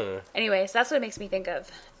 Oh. Anyway, so that's what it makes me think of.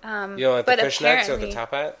 You don't like the fishnets or the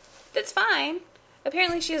top hat? That's fine.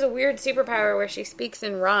 Apparently she has a weird superpower where she speaks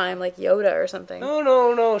in rhyme, like Yoda or something.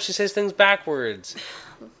 No. She says things backwards.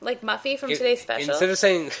 Like Muffy from today's special? Instead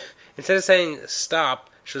of saying stop,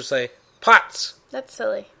 she'll say pots. That's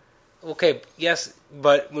silly. Okay, yes,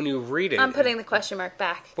 but when you read it... I'm putting the question mark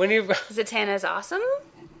back. When you... Zatanna is awesome?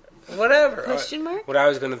 Whatever. Question mark? What I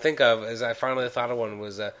was going to think of, is I finally thought of one,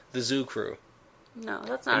 was the Zoo Crew. No,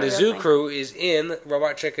 that's not and a the real Zoo thing. Crew is in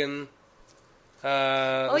Robot Chicken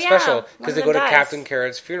yeah, special, because they go to dies. Captain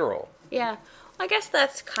Carrot's funeral. Yeah. Well, I guess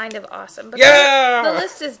that's kind of awesome. But Yeah! the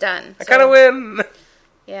list is done. I kind of win!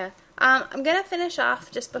 Yeah. I'm going to finish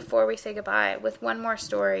off just before we say goodbye with one more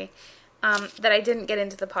story that I didn't get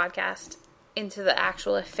into the podcast, into the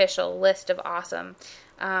actual official list of awesome,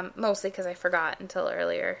 mostly because I forgot until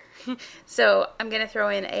earlier. So I'm going to throw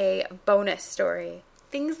in a bonus story.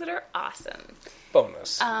 Things that are awesome.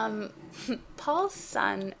 Bonus. Paul's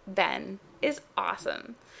son, Ben, is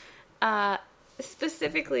awesome.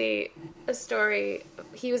 Specifically, a story,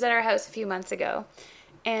 he was at our house a few months ago,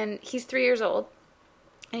 and he's 3 years old.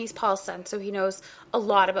 And he's Paul's son, so he knows a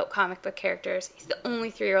lot about comic book characters. He's the only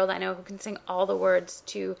 3-year-old I know who can sing all the words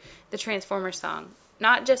to the Transformers song.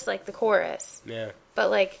 Not just, like, the chorus. Yeah. But,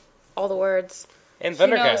 like, all the words. And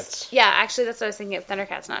Thundercats. Yeah, actually, that's what I was thinking of.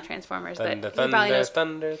 Thundercats, not Transformers. But he probably knows.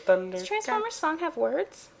 Thunder. Does Transformers song have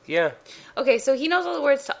words? Yeah. Okay, so he knows all the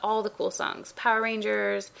words to all the cool songs. Power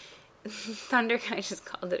Rangers... Thundercats, I just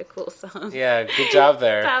called it a cool song. Yeah, good job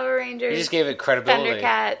there. Power Rangers. You just gave it credibility.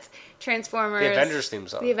 Thundercats, Transformers. The Avengers theme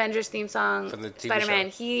song. The Avengers theme song. From the TV Spider-Man.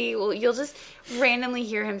 show. You'll just randomly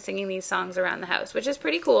hear him singing these songs around the house, which is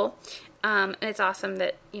pretty cool. And it's awesome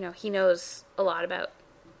that, he knows a lot about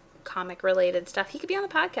comic related stuff. He could be on the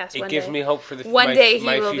podcast one day. It gives me hope for one day he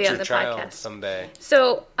my will be future on the child podcast someday.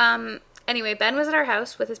 So, anyway, Ben was at our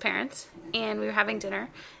house with his parents, and we were having dinner,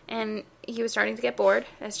 and he was starting to get bored,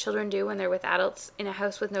 as children do when they're with adults in a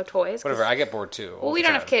house with no toys. Whatever, I get bored too. Well, we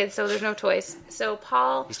don't have kids, so there's no toys. So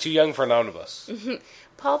Paul... He's too young for an omnibus.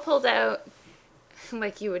 Paul pulled out,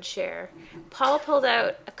 like you would share, Paul pulled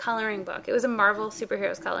out a coloring book. It was a Marvel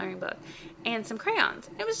Superheroes coloring book, and some crayons.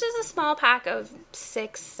 It was just a small pack of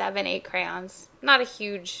 6, 7, 8 crayons. Not a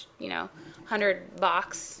huge, 100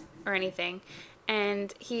 box or anything.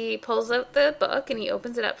 And he pulls out the book, and he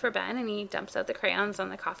opens it up for Ben, and he dumps out the crayons on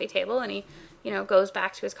the coffee table, and he, goes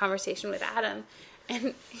back to his conversation with Adam.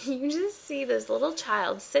 And you just see this little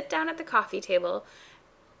child sit down at the coffee table,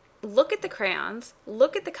 look at the crayons,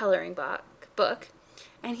 look at the coloring book,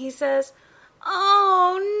 and he says,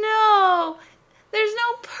 "Oh, no, there's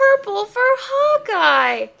no purple for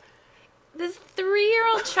Hawkeye." This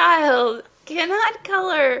 3-year-old child cannot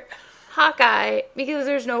color Hawkeye because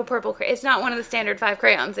there's no purple crayon. It's not one of the standard 5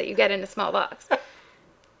 crayons that you get in a small box.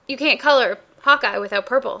 You can't color Hawkeye without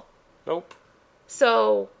purple. Nope.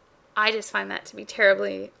 So I just find that to be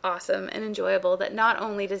terribly awesome and enjoyable, that not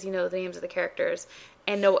only does he know the names of the characters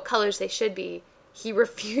and know what colors they should be, he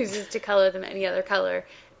refuses to color them any other color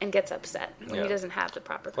and gets upset when he doesn't have the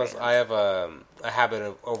proper crayons. Plus, I have a habit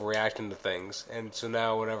of overreacting to things, and so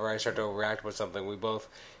now whenever I start to overreact with something,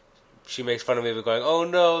 she makes fun of me by going, "Oh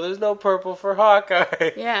no, there's no purple for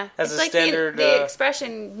Hawkeye." Yeah. As it's a like standard... the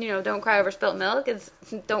expression, don't cry over spilt milk, is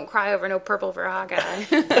don't cry over no purple for Hawkeye.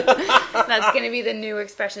 That's going to be the new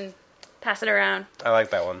expression. Pass it around. I like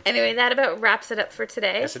that one. Anyway, that about wraps it up for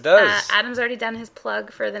today. Yes, it does. Adam's already done his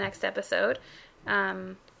plug for the next episode.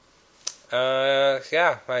 I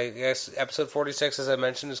guess episode 46, as I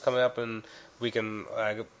mentioned, is coming up in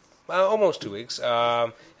almost 2 weeks.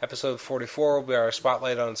 Episode 44 will be our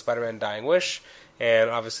spotlight on Spider-Man Dying Wish, and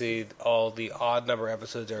obviously all the odd number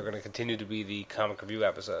episodes are going to continue to be the comic review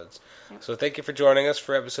episodes. Yep. So thank you for joining us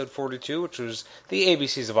for episode 42, which was the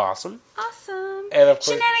ABCs of Awesome. Awesome. And of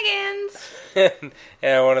course, shenanigans.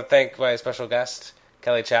 And I want to thank my special guest,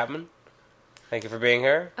 Kelly Chapman. Thank you for being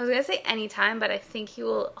here. I was going to say anytime, but I think he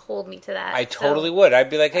will hold me to that. I totally would. I'd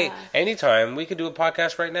be like, hey, anytime. We could do a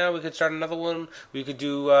podcast right now. We could start another one. We could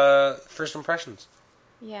do first impressions.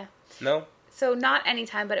 Yeah. No? So not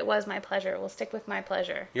anytime, but it was my pleasure. We'll stick with my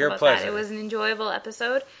pleasure. Your pleasure. That? It was an enjoyable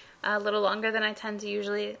episode. A little longer than I tend to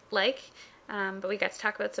usually like. But we got to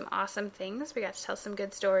talk about some awesome things. We got to tell some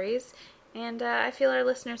good stories. And I feel our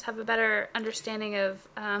listeners have a better understanding of...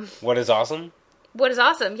 what is awesome? What is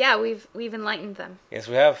awesome. Yeah, we've enlightened them. Yes,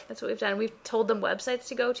 we have. That's what we've done. We've told them websites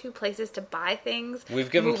to go to, places to buy things.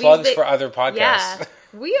 We've given plugs for other podcasts. Yeah.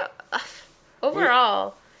 We,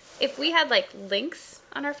 overall, if we had, links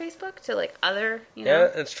on our Facebook to, other, Yeah,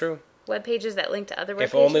 it's true. Web pages that link to other web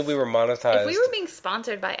pages. If only we were monetized. If we were being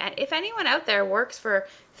sponsored by... If anyone out there works for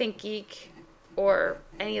ThinkGeek or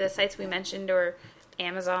any of the sites we mentioned or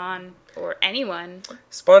Amazon or anyone...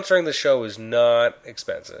 Sponsoring the show is not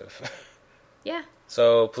expensive. Yeah.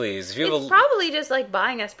 So please, if you it's probably just like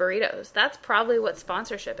buying us burritos. That's probably what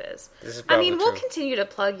sponsorship is. This is probably we'll continue to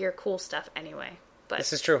plug your cool stuff anyway. But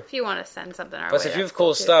this is true. If you want to send something our way, plus if you have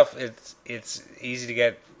cool stuff, it's easy to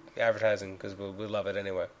get advertising because we love it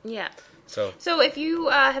anyway. Yeah. So if you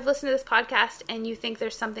have listened to this podcast and you think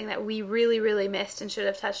there's something that we really, really missed and should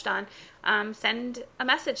have touched on, send a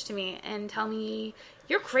message to me and tell me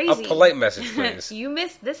you're crazy. A polite message, please. You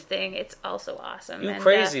missed this thing. It's also awesome. You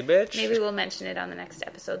crazy bitch. Maybe we'll mention it on the next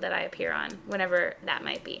episode that I appear on, whenever that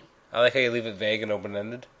might be. I like how you leave it vague and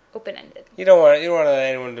open-ended. Open-ended. You don't want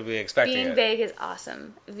anyone to be expecting Being vague is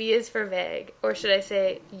awesome. V is for vague. Or should I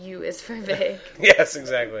say U is for vague? Yes,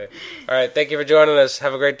 exactly. All right, thank you for joining us.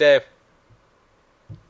 Have a great day.